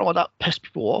 And Right. apparently that pissed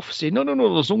people off, saying, no, no,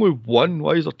 no, there's only one.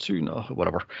 Why is there two? No,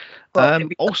 whatever. Well, it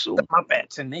because the Also,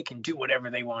 Muppets and they can do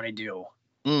whatever they want to do.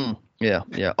 yeah,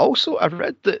 yeah. Also, I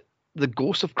read that the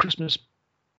ghosts of Christmas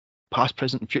past,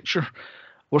 present, and future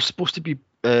were supposed to be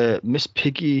Miss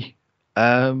Piggy.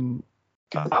 I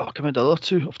can't remember the other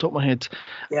two off the top of my head,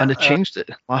 Yeah, and they changed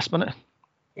it last minute.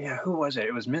 yeah. Who was it?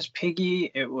 It was Miss Piggy.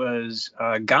 It was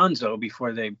Gonzo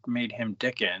before they made him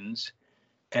Dickens,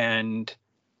 and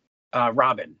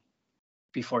Robin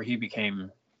before he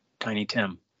became Tiny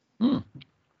Tim. Hmm.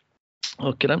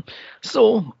 Okay then.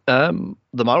 So,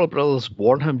 the Marlowe brothers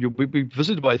warn him you'll be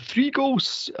visited by three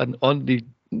ghosts, and on the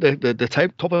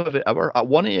time top of the hour at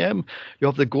 1 a.m. you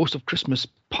have the ghost of Christmas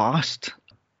past,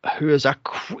 who is a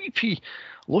creepy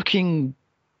looking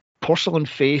porcelain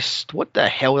faced. What the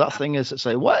hell that thing is? It's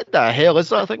like, what the hell is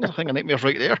that thing? I think a nightmare's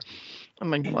right there. I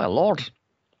mean, my lord.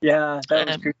 Yeah, that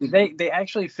was Um, creepy. They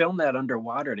actually filmed that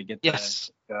underwater to get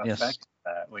yes, the yes, effect of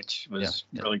that, which yeah, was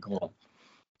yeah. really cool.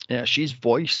 Yeah, she's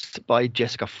voiced by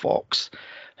Jessica Fox,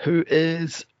 who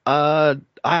is an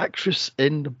actress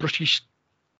in the British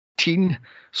teen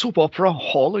soap opera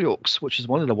Hollyoaks, which is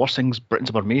one of the worst things Britain's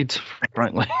ever made,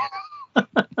 frankly.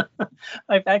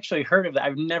 I've actually heard of that.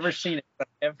 I've never seen it, but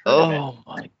I've heard of it. Oh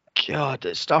my god!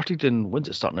 It started in, when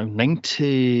did it start now?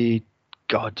 90.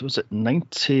 God, was it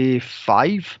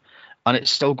 95? and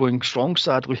it's still going strong,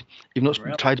 sadly, even though it's been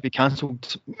Really? tried to be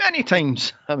cancelled many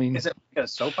times. I mean, Is it like a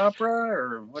soap opera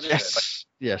or what is it?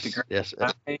 Like yes.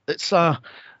 Degrassi? It's a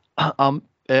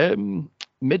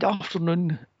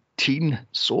mid-afternoon teen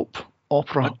soap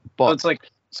opera, So but it's like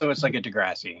a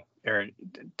Degrassi or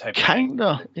type of thing.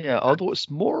 kinda, yeah. Although it's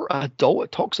more adult,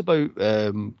 it talks about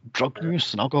drug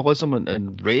use and alcoholism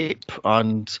and rape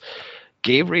and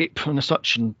gay rape and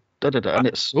such and da da da. And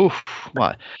it's so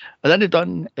what. And then they've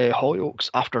done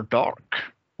Hollyoaks After Dark,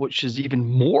 which is even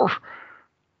more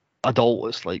adult.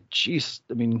 It's like, jeez.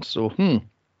 I mean, so And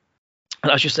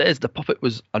as you said, the puppet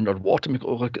was underwater, make it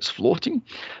look like it's floating.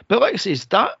 But like I say, is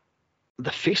that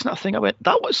the face and that thing I went?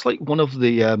 That was like one of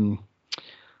the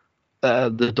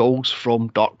dolls from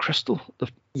Dark Crystal, the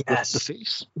Yes.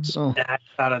 face. So I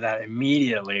thought of that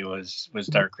immediately was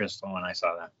Dark Crystal when I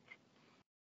saw that.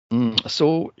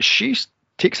 so she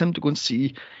takes him to go and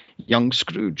see young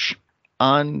Scrooge,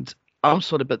 and I'm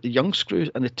sorry, but the young Scrooge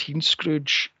and the teen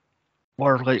Scrooge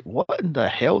were like, what in the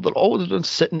hell? They're all doing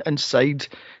sitting inside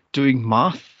doing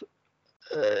math,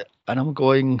 and I'm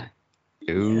going,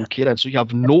 okay, then. So you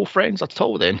have no friends at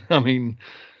all, then? I mean,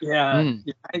 Yeah,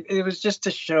 it was just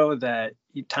to show that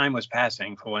time was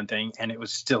passing for one thing, and it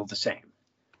was still the same.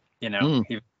 He was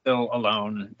still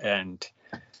alone, and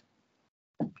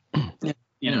it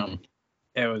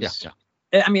was. Yeah.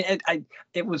 I mean,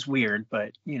 it was weird,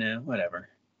 but whatever.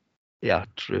 Yeah,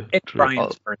 true. It's True.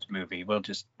 Brian's first movie. We'll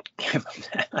just give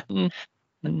him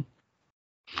that.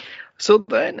 So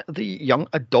then the young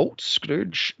adult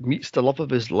Scrooge meets the love of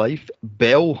his life,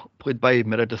 Belle, played by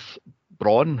Meredith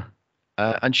Braun,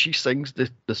 and she sings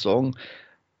the song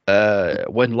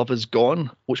When Love Is Gone,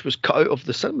 which was cut out of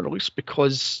the cinema release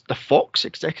because the Fox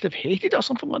executive hated it or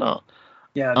something like that.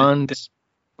 Yeah,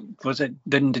 was it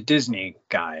the Disney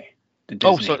guy?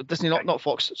 So Disney, not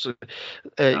Fox. So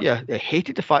they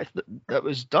hated the fact that that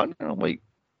was done. And I'm like,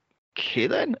 okay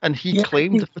then. And he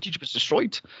claimed the footage was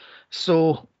destroyed.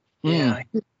 So yeah,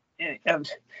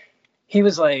 he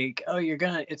was like, "Oh,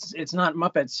 it's not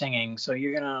Muppets singing, so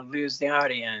you're gonna lose the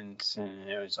audience," and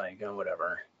it was like, "Oh,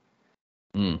 whatever."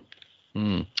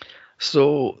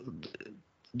 So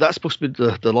that's supposed to be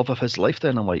the love of his life.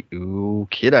 Then I'm like,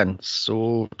 okay then.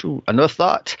 So and with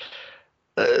that,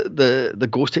 the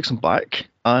ghost takes him back,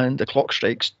 and the clock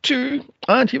strikes 2,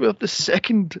 and here we have the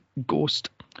second ghost,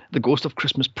 the ghost of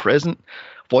Christmas Present,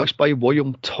 voiced by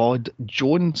William Todd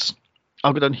Jones.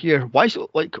 I'll go down here. Why does he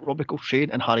look like Robbie Coltrane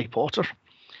and Harry Potter?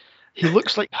 He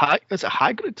looks like is it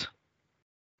Hagrid?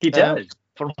 He does.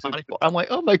 From Harry Potter. I'm like,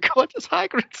 oh my god, it's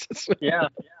Hagrid. Yeah,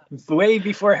 way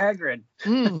before Hagrid.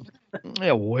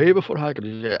 Yeah, way before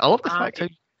Hagrid. Yeah, I love the fact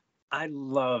I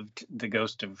loved the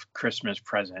Ghost of Christmas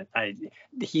Present.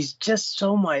 He's just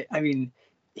so much. I mean,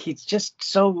 he's just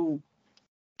so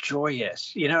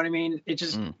joyous. You know what I mean? It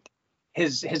just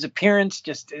his appearance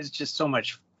is just so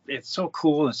much. It's so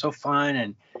cool and so fun,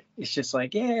 and it's just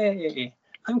like, yay!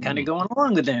 I'm kind of going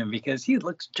along with him because he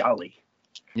looks jolly.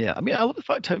 Yeah, I mean, I love the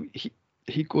fact how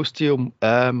he goes to him.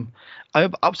 I'm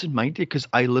absent-minded because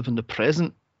I live in the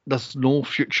present. There's no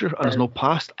future and there's no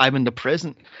past. I'm in the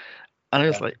present. And I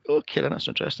was like, okay, then that's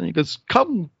interesting. He goes,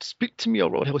 come speak to me, or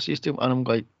what he says to him. And I'm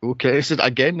like, okay. He said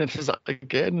again, and he says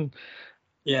again.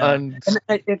 Yeah. And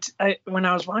when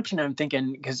I was watching it, I'm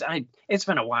thinking, because it's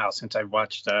been a while since I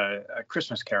watched a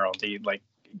Christmas Carol, the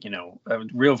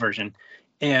real version.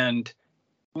 And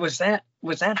was that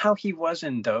how he was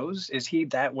in those? Is he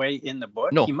that way in the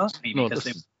book? No, he must be because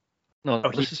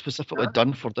this is specifically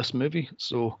done for this movie.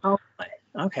 So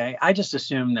okay, I just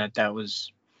assumed that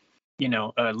was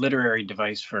a literary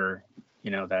device for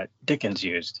that Dickens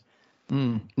used.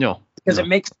 No, because it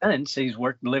makes sense. He's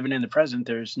living in the present.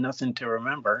 There's nothing to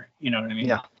remember. You know what I mean?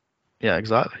 Yeah,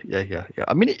 exactly. Yeah.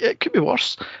 I mean, it could be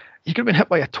worse. He could have been hit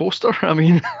by a toaster. I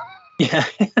mean, yeah.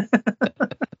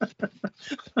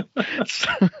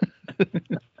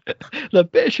 The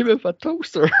bitch with a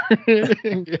toaster.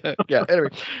 yeah. Anyway,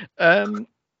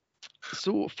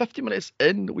 so 50 minutes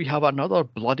in, we have another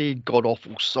bloody god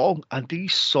awful song, and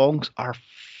these songs are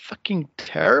fucking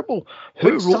terrible.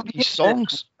 Who wrote these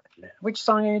songs? Which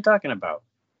song are you talking about?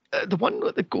 The one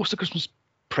that the Ghost of Christmas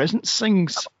Present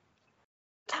sings.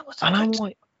 That was I'm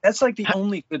like, that's like the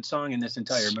only good song in this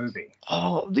entire movie.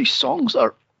 Oh, these songs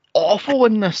are awful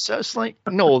in this. It's like,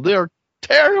 no, they're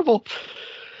terrible.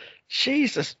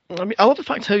 Jesus. I mean, I love the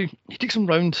fact how he takes them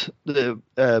around the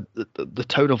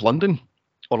town of London,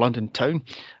 or London town,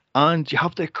 and you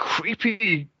have the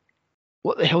creepy,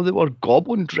 what the hell they were,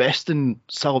 goblin dressed in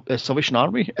Salvation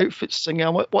Army outfits singing.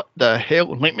 I'm like, what the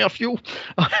hell? Nightmare Fuel?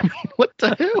 I mean, what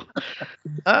the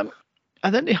hell?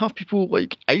 And then they have people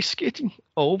like ice skating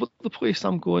all over the place.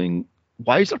 I'm going,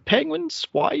 why is there penguins?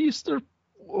 Why is there I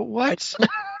what?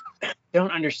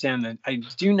 don't understand that. I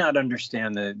do not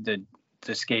understand the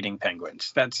skating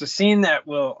penguins. That's a scene that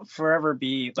will forever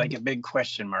be like a big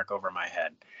question mark over my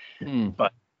head. Hmm.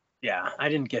 But yeah, I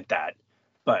didn't get that.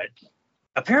 But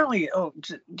apparently,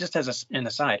 just as an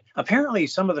aside, apparently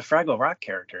some of the Fraggle Rock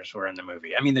characters were in the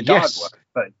movie. I mean, the dog was, Yes.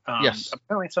 but Yes.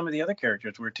 apparently some of the other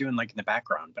characters were too, in like in the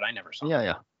background. But I never saw Yeah, them.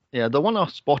 yeah. Yeah, the one I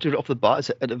spotted right off the bat is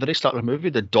at the very start of the movie,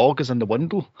 the dog is in the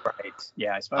window. Right?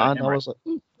 Yeah, I spotted And him I right. was like,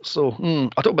 I don't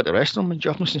know about the rest of them.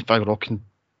 I've not seen Fraggle Rock in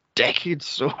decades,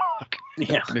 so I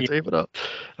Yeah, couldn't yeah, tell you about that.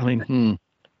 I mean,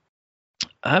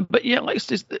 but yeah, like it's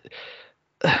just,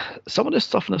 some of the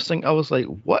stuff in this thing, I was like,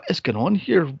 what is going on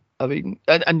here? I mean,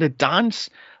 and the dance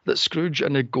that Scrooge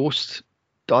and the ghost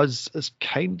does is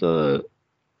kind of.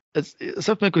 It's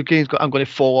if Michael Caine's got, I'm going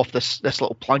to fall off this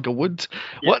little plank of wood.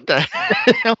 yeah. What the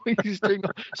hell? He's doing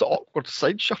it's an awkward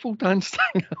side shuffle dance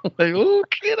thing. I'm like,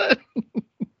 okay then.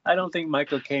 I don't think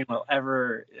Michael Caine will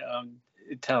ever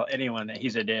tell anyone that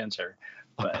he's a dancer,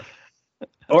 but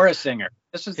or a singer.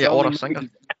 This is the Yeah, or only a movie singer. he's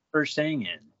ever sang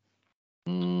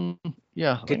in.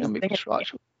 Yeah, I Did think he I maybe sing try.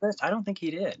 it? I don't think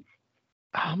he did.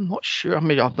 I'm not sure. I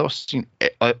mean, I've not seen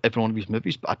every one of his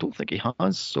movies, but I don't think he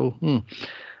has. So,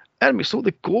 Anyway, so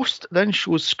the ghost then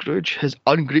shows Scrooge his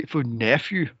ungrateful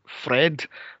nephew, Fred,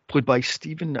 played by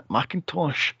Stephen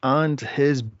McIntosh, and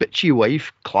his bitchy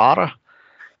wife, Clara,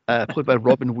 played by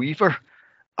Robin Weaver,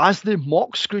 as they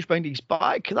mock Scrooge behind his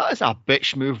back. That is a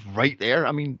bitch move right there.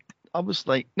 I mean, I was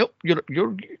like, nope, you're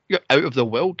out of the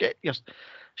will. Get your.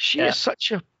 She Yeah, is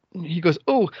such a. He goes,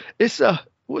 oh, it's a.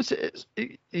 What's it?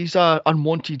 He's a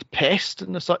unwanted pest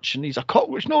and such, and he's a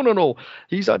cockroach. No, no, no.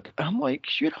 He's a. I'm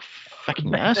like, you're a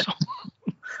fucking asshole.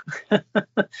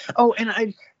 oh,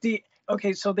 and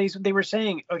okay, so they were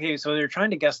saying, okay, so they're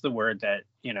trying to guess the word that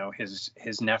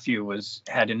his nephew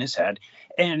had in his head,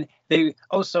 and they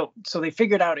so they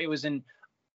figured out it was an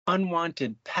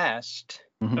unwanted pest,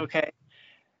 Mhm. okay,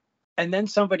 and then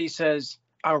somebody says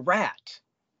a rat,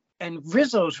 and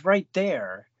Rizzo's right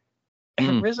there, and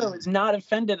Mm. Rizzo is not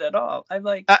offended at all. I'm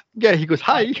like, Yeah, he goes, why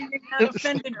hi. are you not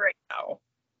offended right now?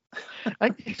 I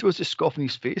think he was just scoffing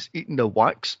his face, eating the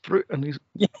wax fruit, and he's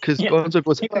Yeah, because yeah. Gonzo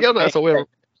goes, He was yeah, that's paying a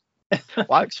weird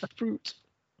wax fruit.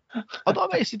 I thought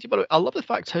I might say to you, by the way, I love the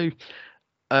fact how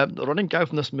the running gag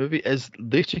from this movie is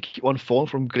they two keep on falling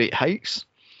from great heights.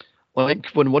 Like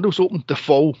when windows open, they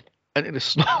fall into the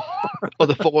snow, or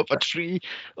they fall off a tree,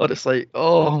 or it's like,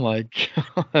 oh my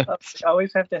god. I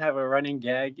always have to have a running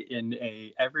gag in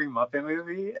every Muppet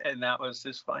movie, and that was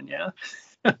just fun. Yeah,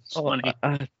 it's Oh, funny.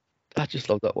 I just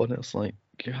love that one. It's like,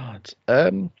 God.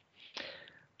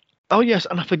 Oh yes,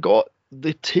 and I forgot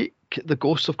they take the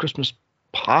Ghost of Christmas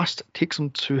Past takes him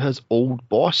to his old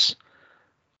boss,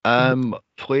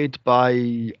 played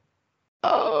by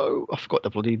I forgot the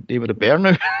bloody name of the bear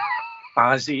now.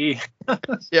 Ozzy,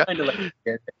 Yeah, kind of like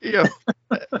it. yeah,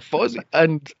 Fozzie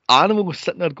and Animal was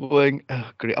sitting there going, oh,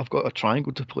 "Great, I've got a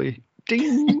triangle to play."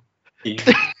 Ding.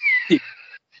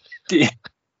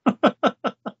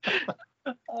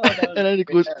 Oh, that was And then he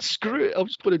great. goes, "Screw it, I'll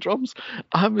just play the drums."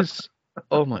 I was,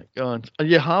 oh my god! And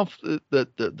you have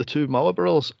the two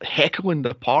Marlboros heckling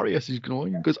the party as he's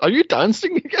going. He goes, "Are you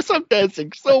dancing?" Yes, I'm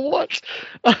dancing. So what?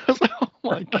 I was like, oh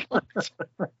my god!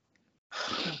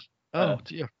 Uh, Oh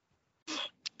dear.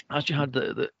 As you had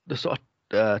the sort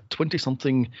of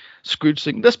 20-something Scrooge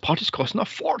saying, "This party's costing a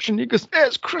fortune." He goes,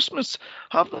 "It's Christmas.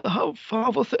 Have a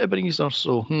bit of Ebenezer."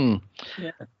 So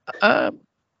yeah. Um,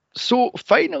 so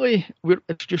finally, we're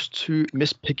introduced to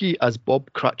Miss Piggy as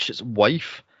Bob Cratchit's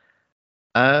wife.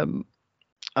 Um,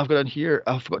 I've got in here,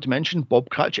 I forgot to mention, Bob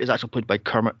Cratchit is actually played by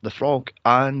Kermit the Frog.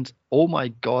 And oh my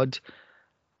god,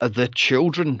 the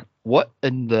children, what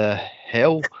in the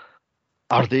hell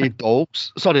are they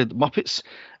dolls? Sorry, the Muppets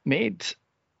made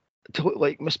to look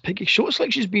like Miss Piggy. She looks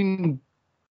like she's been,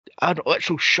 I don't know,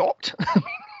 literally shot.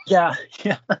 Yeah,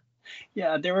 yeah,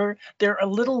 yeah. They're a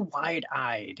little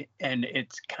wide-eyed, and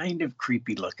it's kind of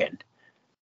creepy looking.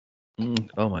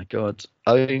 Oh my god.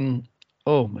 I mean,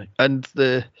 oh my. And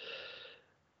the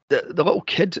little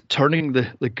kid turning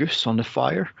the goose on the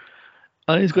fire.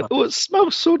 And he's going, oh, it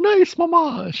smells so nice,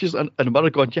 Mama. And and the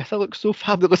mother going, yes, that looks so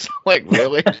fabulous. I'm like,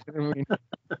 really? I mean,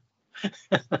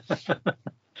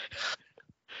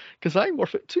 because I'm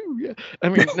worth it too. Yeah. I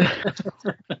mean,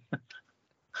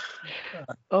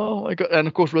 oh my god. And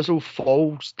of course, Rizzo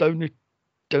falls down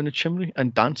the chimney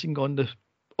and dancing on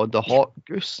the hot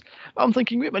goose. I'm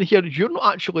thinking, wait a minute here, you're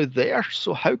not actually there.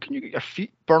 So how can you get your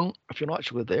feet burnt if you're not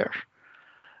actually there?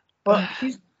 Well,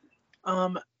 he's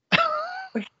um.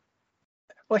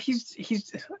 Well, he's.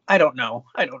 I don't know.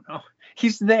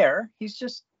 He's there. He's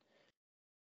just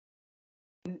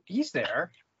He's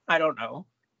there. I don't know.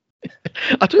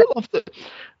 I do love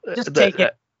Just take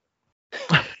the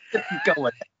it. Go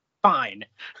with it. Fine.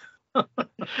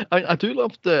 I do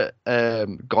love that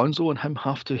Gonzo and him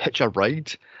have to hitch a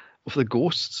ride with the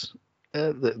ghosts.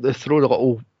 They throw the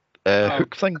little Oh,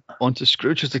 hook thing onto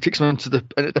Scrooge as they takes him into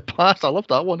the past. I love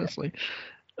that one. It's like,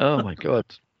 oh my god.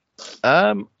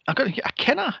 I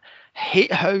kind of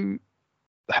hate how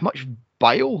much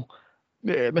bile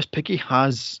Miss Piggy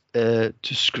has to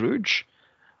Scrooge,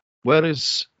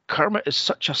 whereas Kermit is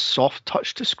such a soft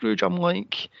touch to Scrooge. I'm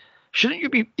like, shouldn't you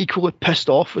be equally pissed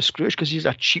off with Scrooge because he's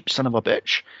a cheap son of a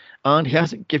bitch and he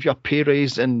hasn't give you a pay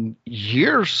raise in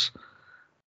years?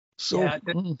 So yeah.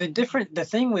 The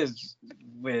thing with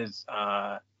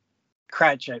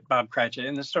Cratchit, Bob Cratchit,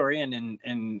 in the story and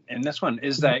in this one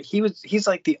is that he's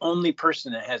like the only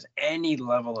person that has any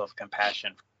level of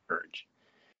compassion for Scrooge.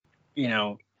 You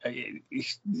know,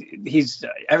 he's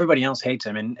everybody else hates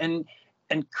him, and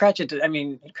Cratchit. I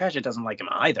mean, Cratchit doesn't like him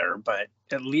either, but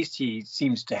at least he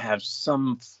seems to have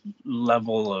some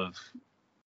level of,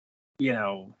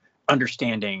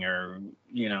 understanding or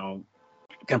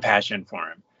compassion for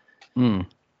him. mm,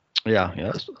 yeah,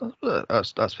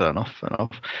 that's fair enough. Fair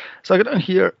enough. So I get down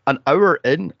here an hour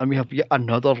in, and we have yet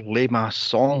another lame ass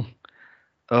song.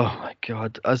 Oh my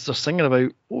god! As they're singing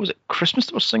about what was it? Christmas?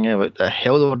 They were singing about the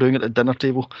hell they were doing at the dinner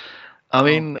table. I Oh,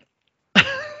 mean,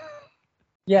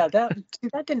 yeah, that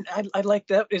didn't. I like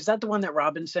that. Is that the one that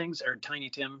Robin sings or Tiny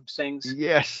Tim sings?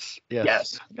 yes,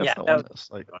 Yes. that's Yeah, the that one was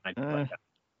that's like. the one I did like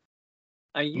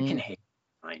that. You can Mm. hate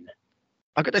mine.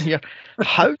 I got in here.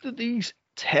 How do these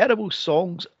terrible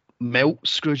songs melt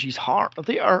Scrooge's heart?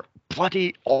 They are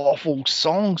bloody awful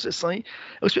songs. It's like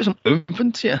let's put some oomph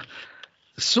into you.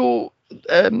 So,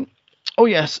 oh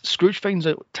yes, Scrooge finds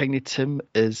out Tiny Tim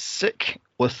is sick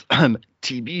with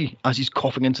TB as he's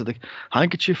coughing into the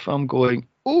handkerchief. I'm going,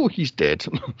 oh, he's dead.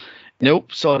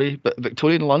 Nope, sorry, but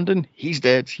Victorian London, he's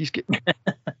dead. He's getting,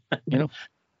 you know,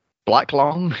 black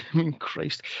lung. I mean,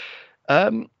 Christ.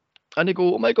 Um, and they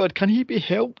go, oh my God, can he be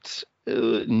helped?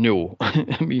 No.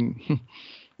 I mean,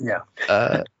 Yeah.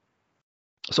 uh,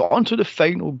 so on to the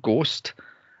final ghost,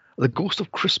 the ghost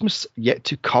of Christmas yet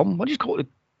to come. What do you call it?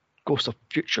 Ghost of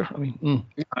future? I mean,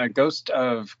 Ghost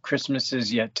of Christmas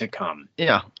is yet to come.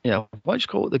 yeah. Why do you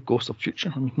call it the ghost of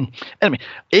future? I mean, anyway,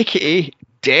 AKA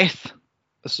death.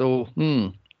 So,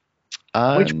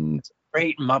 Which and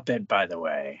great Muppet, by the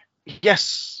way.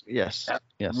 yes, yes.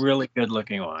 Really good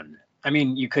looking one. I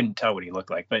mean, you couldn't tell what he looked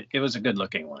like, but it was a good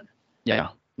looking one. Yeah.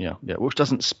 Which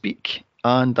doesn't speak,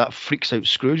 and that freaks out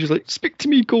Scrooge. He's like, "Speak to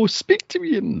me, ghost. Speak to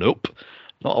me." And nope,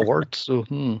 not a word. So,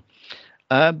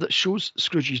 that shows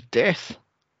Scrooge's death,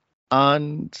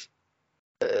 and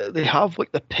they have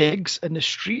like the pigs in the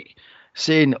street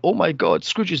saying, "Oh my God,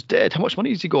 Scrooge is dead. How much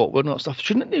money has he got?" Well, not stuff.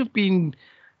 Shouldn't they have been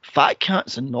fat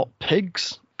cats and not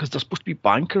pigs? Because they're supposed to be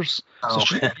bankers. So Oh,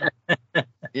 shouldn't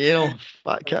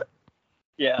fat cat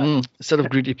yeah. instead of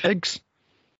greedy pigs.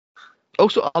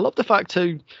 Also, I love the fact how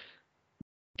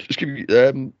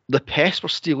the pests were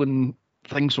stealing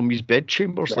things from his bed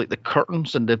chambers, like the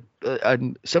curtains and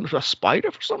sent it to a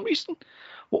spider for some reason.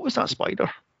 What was that spider?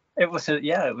 It was,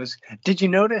 it was. Did you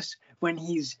notice when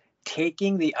he's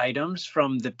taking the items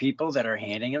from the people that are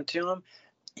handing them to him?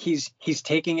 He's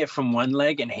taking it from one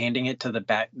leg and handing it to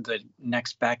the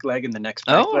next back leg and the next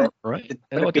back leg. Oh, right. It's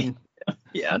No, gonna be, I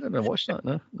yeah. didn't watch that.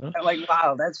 No. I'm like,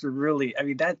 wow, that's really. I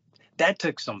mean, that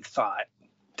took some thought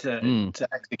to Mm.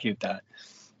 execute that.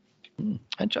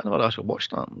 I never actually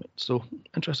watched that. So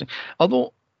interesting.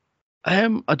 Although, I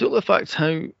do like the fact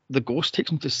how the ghost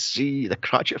takes him to see the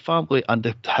Cratchit family, and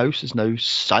the house is now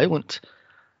silent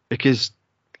because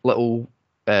little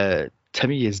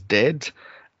Timmy is dead.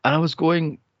 And I was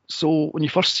going, so when you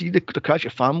first see the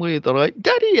Cratchit family, they're like,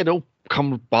 "Daddy," and they'll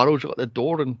come barrels at the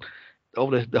door and all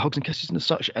the hugs and kisses and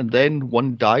such. And then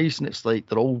one dies, and it's like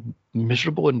they're all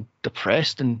miserable and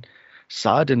depressed and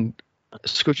sad. And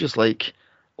Scrooge is like,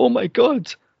 "Oh my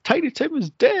God, Tiny Tim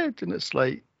is dead." And it's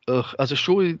like, ugh, as I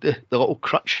show you the little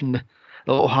crutch and the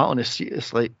little hat on his seat,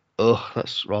 it's like, ugh,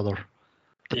 that's rather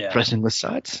Yeah, depressingly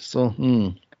sad. So,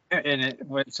 and it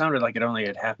sounded like it only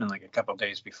had happened like a couple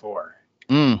days before,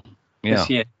 because yeah.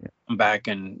 he had come back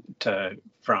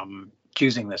from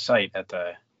choosing the site at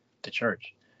the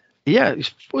church. Yeah,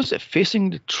 was it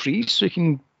facing the trees so you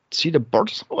can see the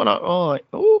birds? Oh, like,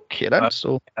 okay then.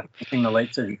 So, Facing the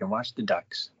lake so you can watch the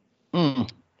ducks. mm,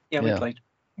 Yeah, we'd yeah. like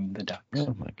the ducks.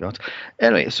 Oh my God.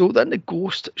 Anyway, so then the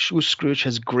ghost shows Scrooge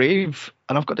his grave,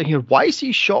 and I've got to hear, why is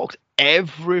he shocked?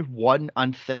 Everyone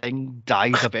and thing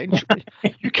dies eventually.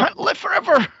 You can't live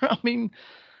forever. I mean,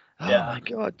 oh Yeah, my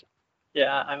God.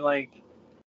 yeah. I'm like,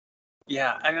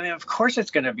 Yeah, I mean, of course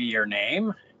it's going to be your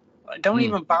name. Don't Mm,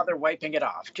 even bother wiping it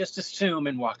off. Just assume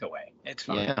and walk away. It's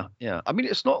fine. yeah, yeah. I mean,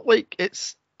 it's not like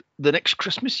it's the next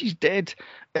Christmas he's dead.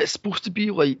 It's supposed to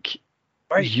be like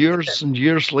Right. years and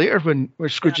years later when Yeah.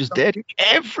 Scrooge is dead.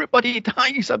 Everybody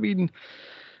dies. I mean,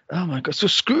 oh my god. So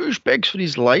Scrooge begs for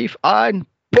his life and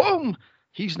boom!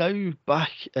 He's now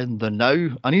back in the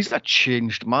now and he's a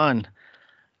changed man.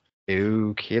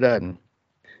 Okay then.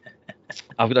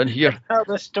 I've done here. How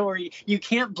the story, you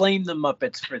can't blame the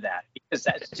Muppets for that because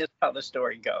that's just how the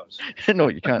story goes. No,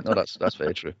 you can't. No, that's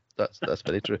very true. That's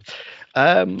very true.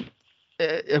 Um,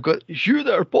 I've got you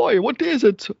there, boy. What day is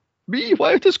it? Me?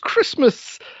 Why it is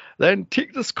Christmas? Then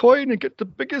take this coin and get the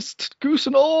biggest goose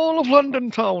in all of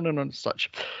London town and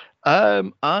such.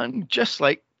 And just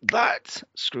like that,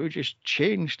 Scrooge has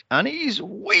changed and he's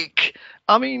weak.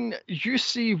 I mean, you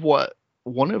see what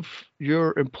one of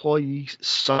your employees'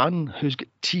 son who's got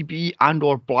TB and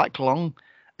or black lung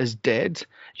is dead.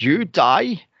 You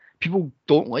die. People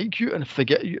don't like you and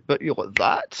forget you about you like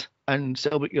that and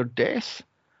celebrate your death.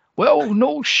 Well,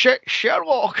 no shit,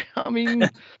 Sherlock. I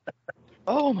mean,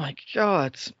 oh my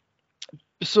god.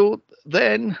 So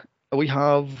then we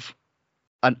have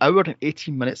an hour and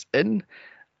 18 minutes in,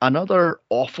 another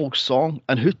awful song.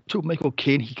 And who told Michael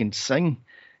Caine he can sing?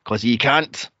 Because he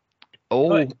can't. Oh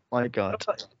But my god.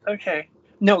 okay,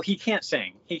 no, he can't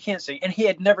sing. He can't sing, and he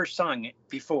had never sung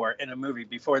before in a movie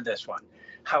before this one.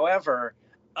 However,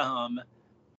 um,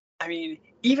 I mean,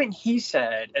 even he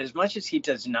said, as much as he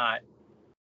did not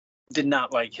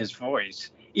like his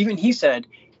voice, even he said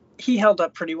he held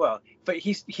up pretty well. But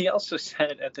he also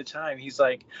said at the time, he's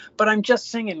like, but I'm just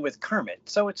singing with Kermit,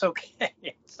 so it's okay.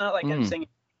 It's not like I'm Mm, singing,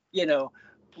 you know,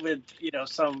 with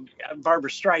some Barbara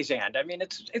Streisand. I mean,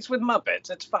 it's with Muppets.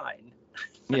 It's fine.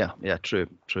 yeah, yeah, true,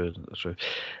 true, true.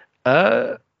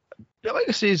 Uh, but like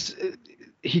I says,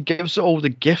 he gives all the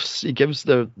gifts. He gives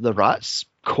the rats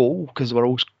coal because we're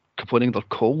all complaining they're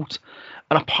cold.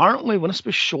 And apparently, when this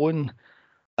was shown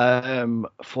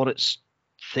for its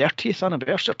 30th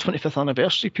anniversary or 25th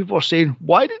anniversary, people were saying,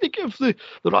 why did they give the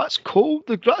rats coal?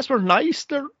 The rats were nice.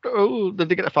 Did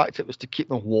they get the fact it was to keep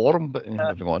them warm? But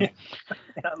moving on.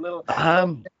 Yeah, little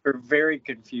Um, were very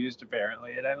confused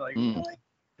apparently, and I'm like, mm, really?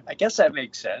 I guess that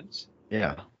makes sense.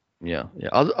 yeah, yeah, yeah.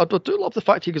 I do love the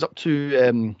fact he goes up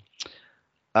to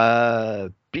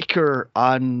Beaker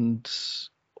and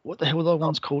what the hell are the other Oh,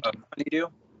 one's called? Honeydew.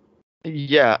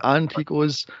 Yeah, and he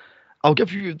goes, I'll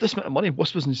give you this amount of money,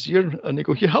 whispers in his ear, and they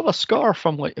go, you have a scarf.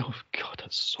 I'm like, oh god,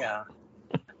 that's so. Yeah,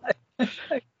 I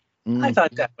Mm,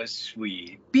 thought that was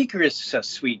sweet. Beaker is a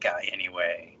sweet guy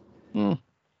anyway. mm,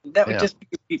 That would yeah. just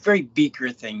be a very Beaker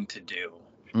thing to do.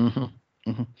 hmm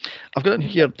hmm I've got in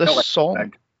here I know this what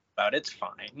song. about it's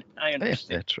fine. I Yeah,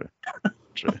 understand. yeah, true,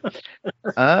 true.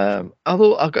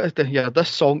 Although I've got in here, this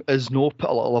song is no put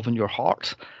a little love in your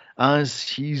heart, as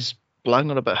he's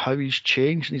blathering about how he's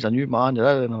changed and he's a new man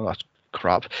and all that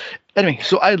crap. Anyway,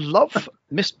 so I love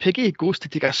Miss Piggy goes to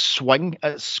take a swing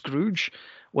at Scrooge.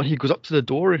 When he goes up to the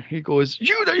door, he goes,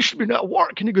 you know, you should be at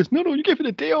work. And he goes, no, you give it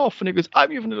a day off. And he goes,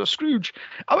 I'm even a Scrooge.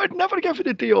 I would never give it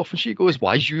a day off. And she goes,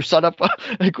 why, you son of a...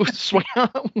 And he goes to swing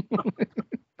at him.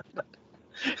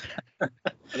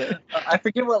 I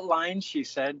forget what line she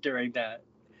said during that,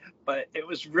 but it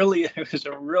was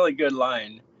a really good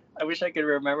line. I wish I could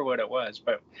remember what it was,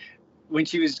 but when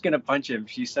she was gonna punch him,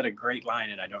 she said a great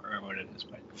line, and I don't remember what it is.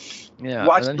 But Yeah, and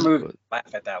watch then the he movie, goes,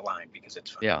 laugh at that line because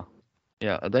it's funny. yeah,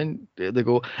 yeah. And then they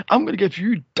go, I'm going to give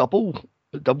you double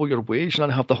your wage. And then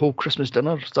have the whole Christmas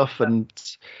dinner stuff. And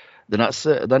then that's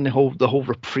it. And then the whole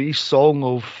reprise song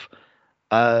of,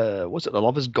 what's it, The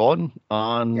Love Is Gone.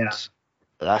 And Yeah.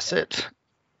 that's it.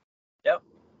 Yep.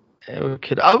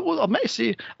 Okay. I might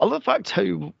say, I love the fact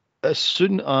how as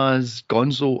soon as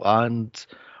Gonzo and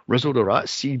Rizzo the Rat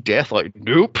see death, like,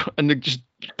 nope, and they just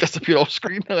disappear off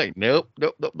screen. They're like, nope,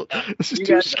 nope, nope, nope. This is You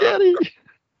too guys are. scary.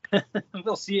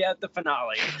 We'll see you at the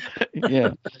finale.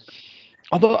 Yeah.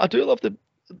 Although I do love the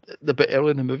bit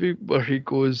early in the movie where he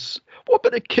goes, what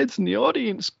about the kids in the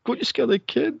audience? Don't you scare the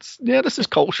kids? Yeah, this is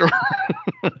culture.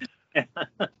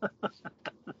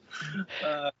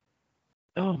 Uh,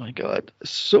 Oh my god.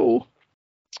 So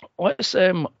let's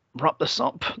wrap this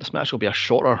up. This may actually be a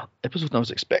shorter episode than I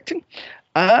was expecting.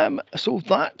 So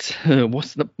that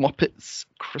was the Muppets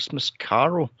Christmas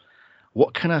Carol.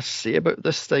 What can I say about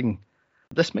this thing?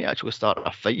 This may actually start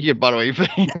a fight here, by the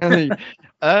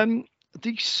way.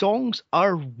 These songs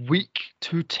are weak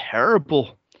to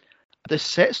terrible. The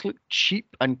sets look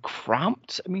cheap and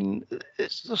cramped. I mean,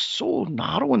 it's just so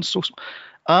narrow and so.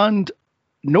 And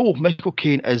no, Michael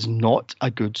Caine is not a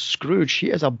good Scrooge. He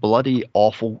is a bloody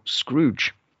awful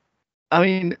Scrooge. I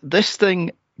mean, this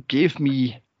thing gave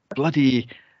me bloody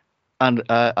and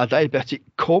a diabetic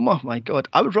coma. My God,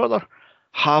 I would rather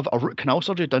have a root canal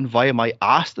surgery done via my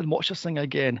ass than watch this thing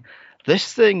again.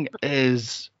 This thing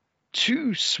is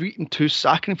too sweet and too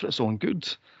saccharine for its own good.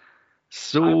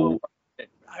 I will. So,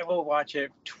 I will watch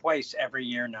it twice every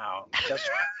year now, just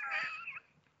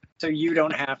so you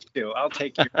don't have to. I'll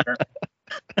take your.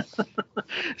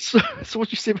 so what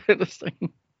do you say about this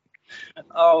thing?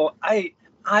 Oh, I,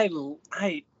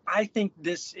 I think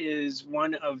this is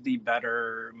one of the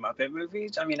better Muppet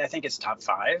movies. I mean, I think it's top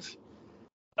five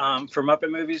for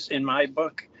Muppet movies in my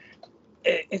book.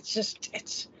 It's just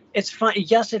it's fun.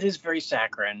 Yes, it is very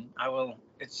saccharine. I will.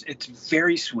 It's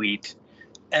very sweet,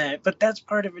 but that's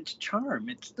part of its charm.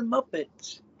 It's the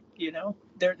Muppets.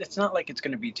 It's not like it's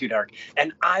going to be too dark.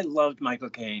 And I loved Michael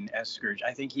Caine as Scrooge.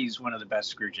 I think he's one of the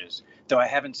best Scrooges. Though I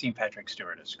haven't seen Patrick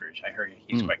Stewart as Scrooge. I heard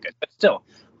he's Mm, quite good. But still,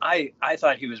 I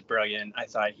thought he was brilliant. I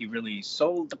thought he really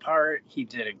sold the part. He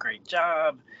did a great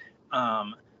job.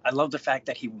 I love the fact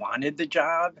that he wanted the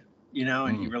job.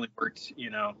 And he mm, really worked.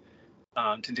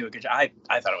 To do a good job.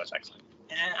 I thought it was excellent.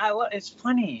 And it's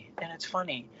funny, and it's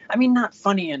funny. I mean, not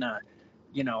funny in a,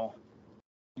 you know,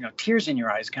 tears in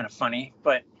your eyes kind of funny,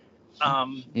 but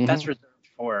that's hmm reserved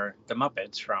for the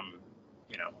Muppets from,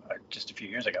 just a few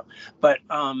years ago. But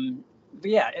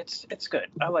yeah, it's good.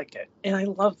 I liked it, and I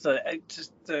love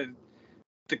the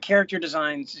character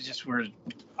designs just were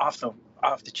off the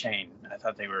off the chain. I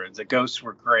thought the ghosts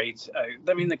were great.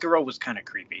 I mean, the girl was kind of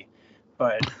creepy,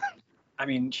 but I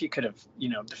mean, she could have,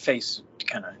 the face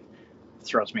kind of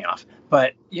throws me off,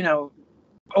 but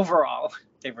overall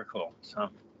they were cool. So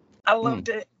I mm. loved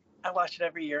it. I watch it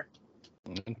every year.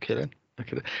 I'm kidding. I'm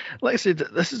kidding. Like I said,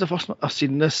 this is the first time I've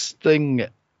seen this thing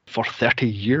for 30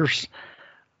 years.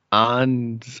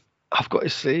 And I've got to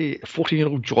say,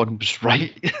 14-year-old John was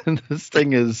right. This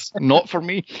thing is not for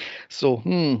me. So,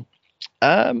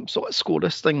 so let's score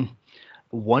this thing.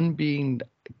 One being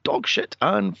dog shit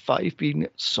and five being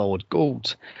solid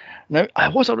gold. Now, I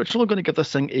was originally going to give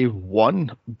this thing a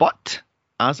one, but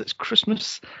as it's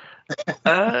Christmas,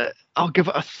 I'll give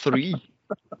it a three.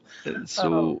 Oh,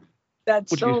 So,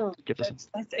 that's what do you so give this one?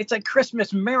 that's it's a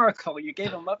Christmas miracle. You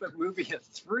gave a Muppet movie a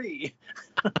 3.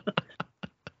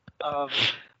 um,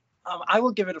 I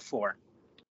will give it a 4.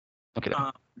 Okay. Then.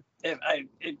 Um,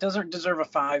 it doesn't deserve a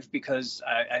 5 because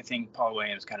I think Paul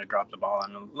Williams kind of dropped the ball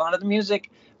on a lot of the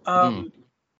music. Mm, Um,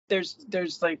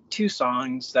 there's like 2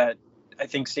 songs that I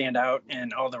think stand out,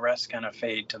 and all the rest kind of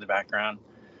fade to the background.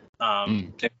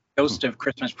 mm, The Ghost of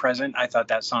Christmas Present, I thought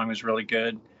that song was really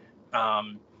good.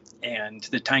 Um, and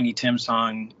the Tiny Tim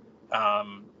song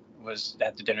was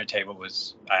at the dinner table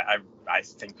was I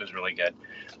think was really good.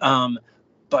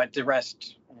 But the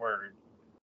rest were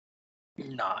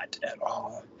not at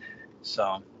all.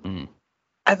 So mm,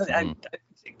 I mm.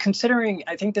 considering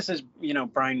I think this is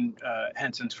Brian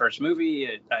Henson's first movie.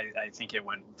 I think it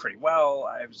went pretty well.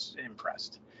 I was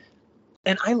impressed,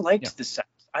 and I Yeah. liked the sets.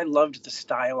 I loved the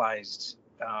stylized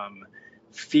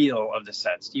feel of the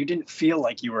sets. You didn't feel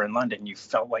like you were in London. You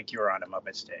felt like you were on a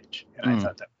Muppet stage, and I Mm.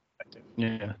 thought that was effective.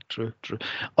 Yeah, true, true.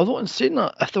 Although in saying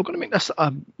that, if they're going to make this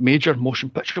a major motion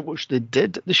picture, which they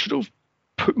did, they should have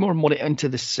put more money into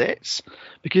the sets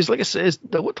because, like I said,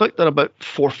 they looked like they're about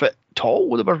 4 foot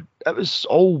tall. It was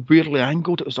all weirdly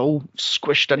angled. It was all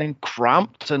squished in Yeah, and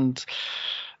cramped, and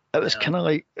it was yeah, kind of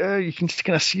like you can just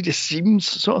kind of see the seams,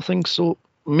 sort of thing. So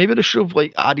maybe they should have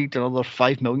like added another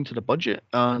 5 million to the budget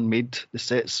and made the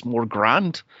sets more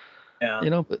grand,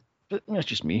 yeah, But that's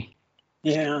just me.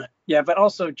 yeah. But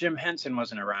also Jim Henson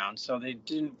wasn't around, so they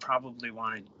didn't probably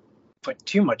want to put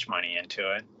too much money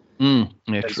into it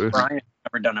Yeah, because true. Brian had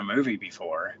never done a movie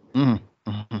before. Mm,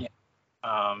 mhm, Yeah.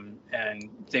 And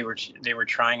they were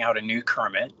trying out a new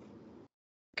Kermit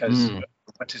because mm,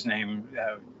 what's his name?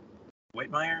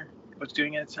 Whitmire was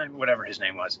doing it at the time, whatever his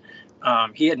name was.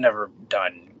 He had never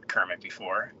done Kermit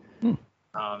before. mm.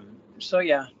 So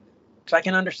yeah, so I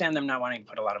can understand them not wanting to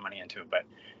put a lot of money into it, but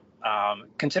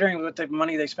considering what the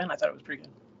money they spent, I thought it was pretty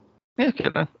good. Yeah, okay,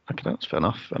 then. Okay, that's fair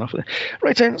enough. Fair enough.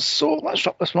 Right then, so let's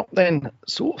wrap this one up then.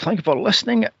 So thank you for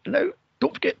listening. Now,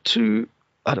 don't forget to,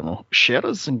 I don't know, share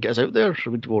us and get us out there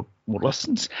so we do more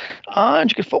listens. And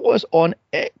you can follow us on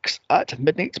X at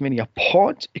Midnight Mania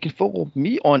Pod. You can follow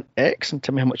me on X and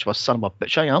tell me how much of a son of a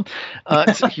bitch I am.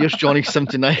 Here's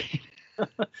Johnny79.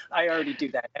 I already do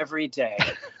that every day.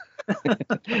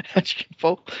 And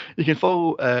you can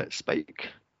follow Spike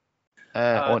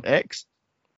Uh, on X.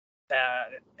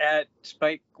 at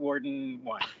Spike Warden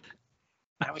 1.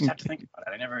 I always have to think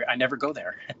about it. I never go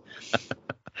there.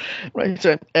 Right.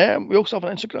 We also have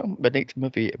an Instagram, Midnight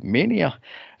Movie Mania.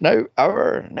 Now,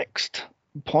 our next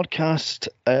podcast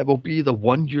will be the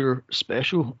 1 year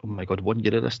special. Oh my God, 1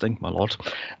 year of this thing, my lord.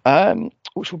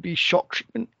 Which will be Shock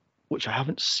Treatment, which I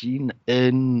haven't seen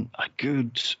in a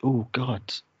good, oh God,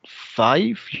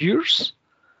 5 years.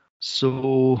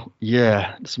 So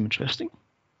yeah, that's interesting.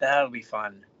 That'll be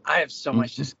fun. I have so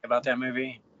much to Mhm. say about that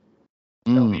movie.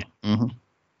 That'll be Mhm.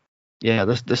 Yeah,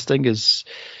 this thing is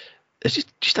it's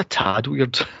just a tad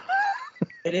weird.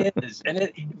 It is,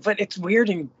 but it's weird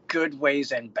in good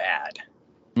ways and bad.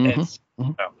 hmm It's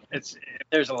it's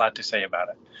there's a lot to say about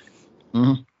it.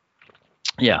 hmm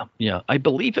Yeah, yeah. I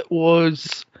believe it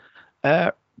was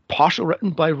uh, partial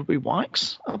written by Ruby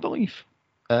Wax, I believe,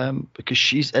 because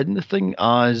she's in the thing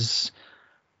as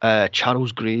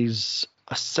Charles Gray's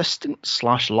assistant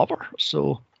slash lover.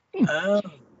 So,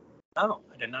 Oh,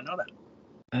 I did not know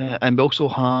that. and we also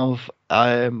have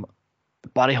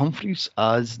Barry Humphries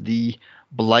as the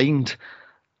blind.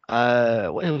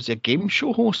 What was he, a game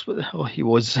show host? What the hell he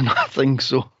was in that thing?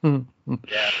 So,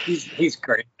 Yeah, he's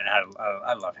great, and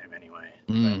I love him anyway.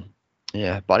 But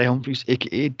yeah, Barry Humphries,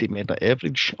 aka Dame Edna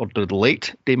Everage, or the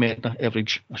late Dame Edna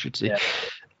Everage, I should say.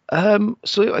 yeah,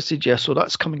 So I said yeah, so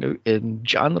that's coming out in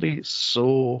January.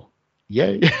 So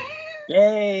yeah.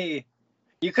 yay!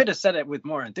 You could have said it with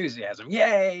more enthusiasm.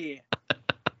 Yay!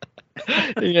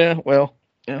 Yeah, well,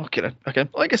 yeah, okay then. Okay.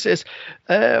 Like I says,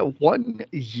 1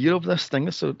 year of this thing,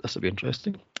 this will be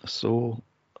interesting. So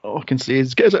all I can say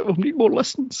is guys, we'll need more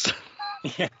listens.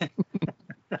 Yeah.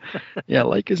 Yeah,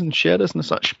 like us and share us and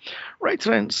such. Right,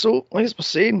 Trent. So as we're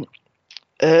saying,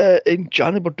 in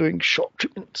January we're doing Shock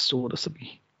Treatment, so this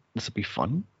will be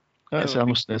fun. That's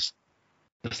almost this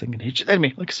thing in age.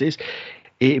 Anyway, like I says,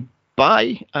 a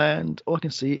bye, and all I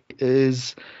can say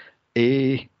is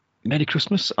a Merry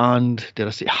Christmas and dare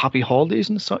I say Happy Holidays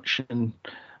and such. And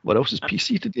what else is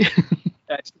PC today?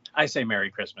 I say Merry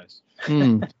Christmas.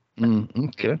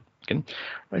 Okay. Okay.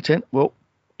 Right then. Well,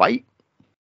 bye.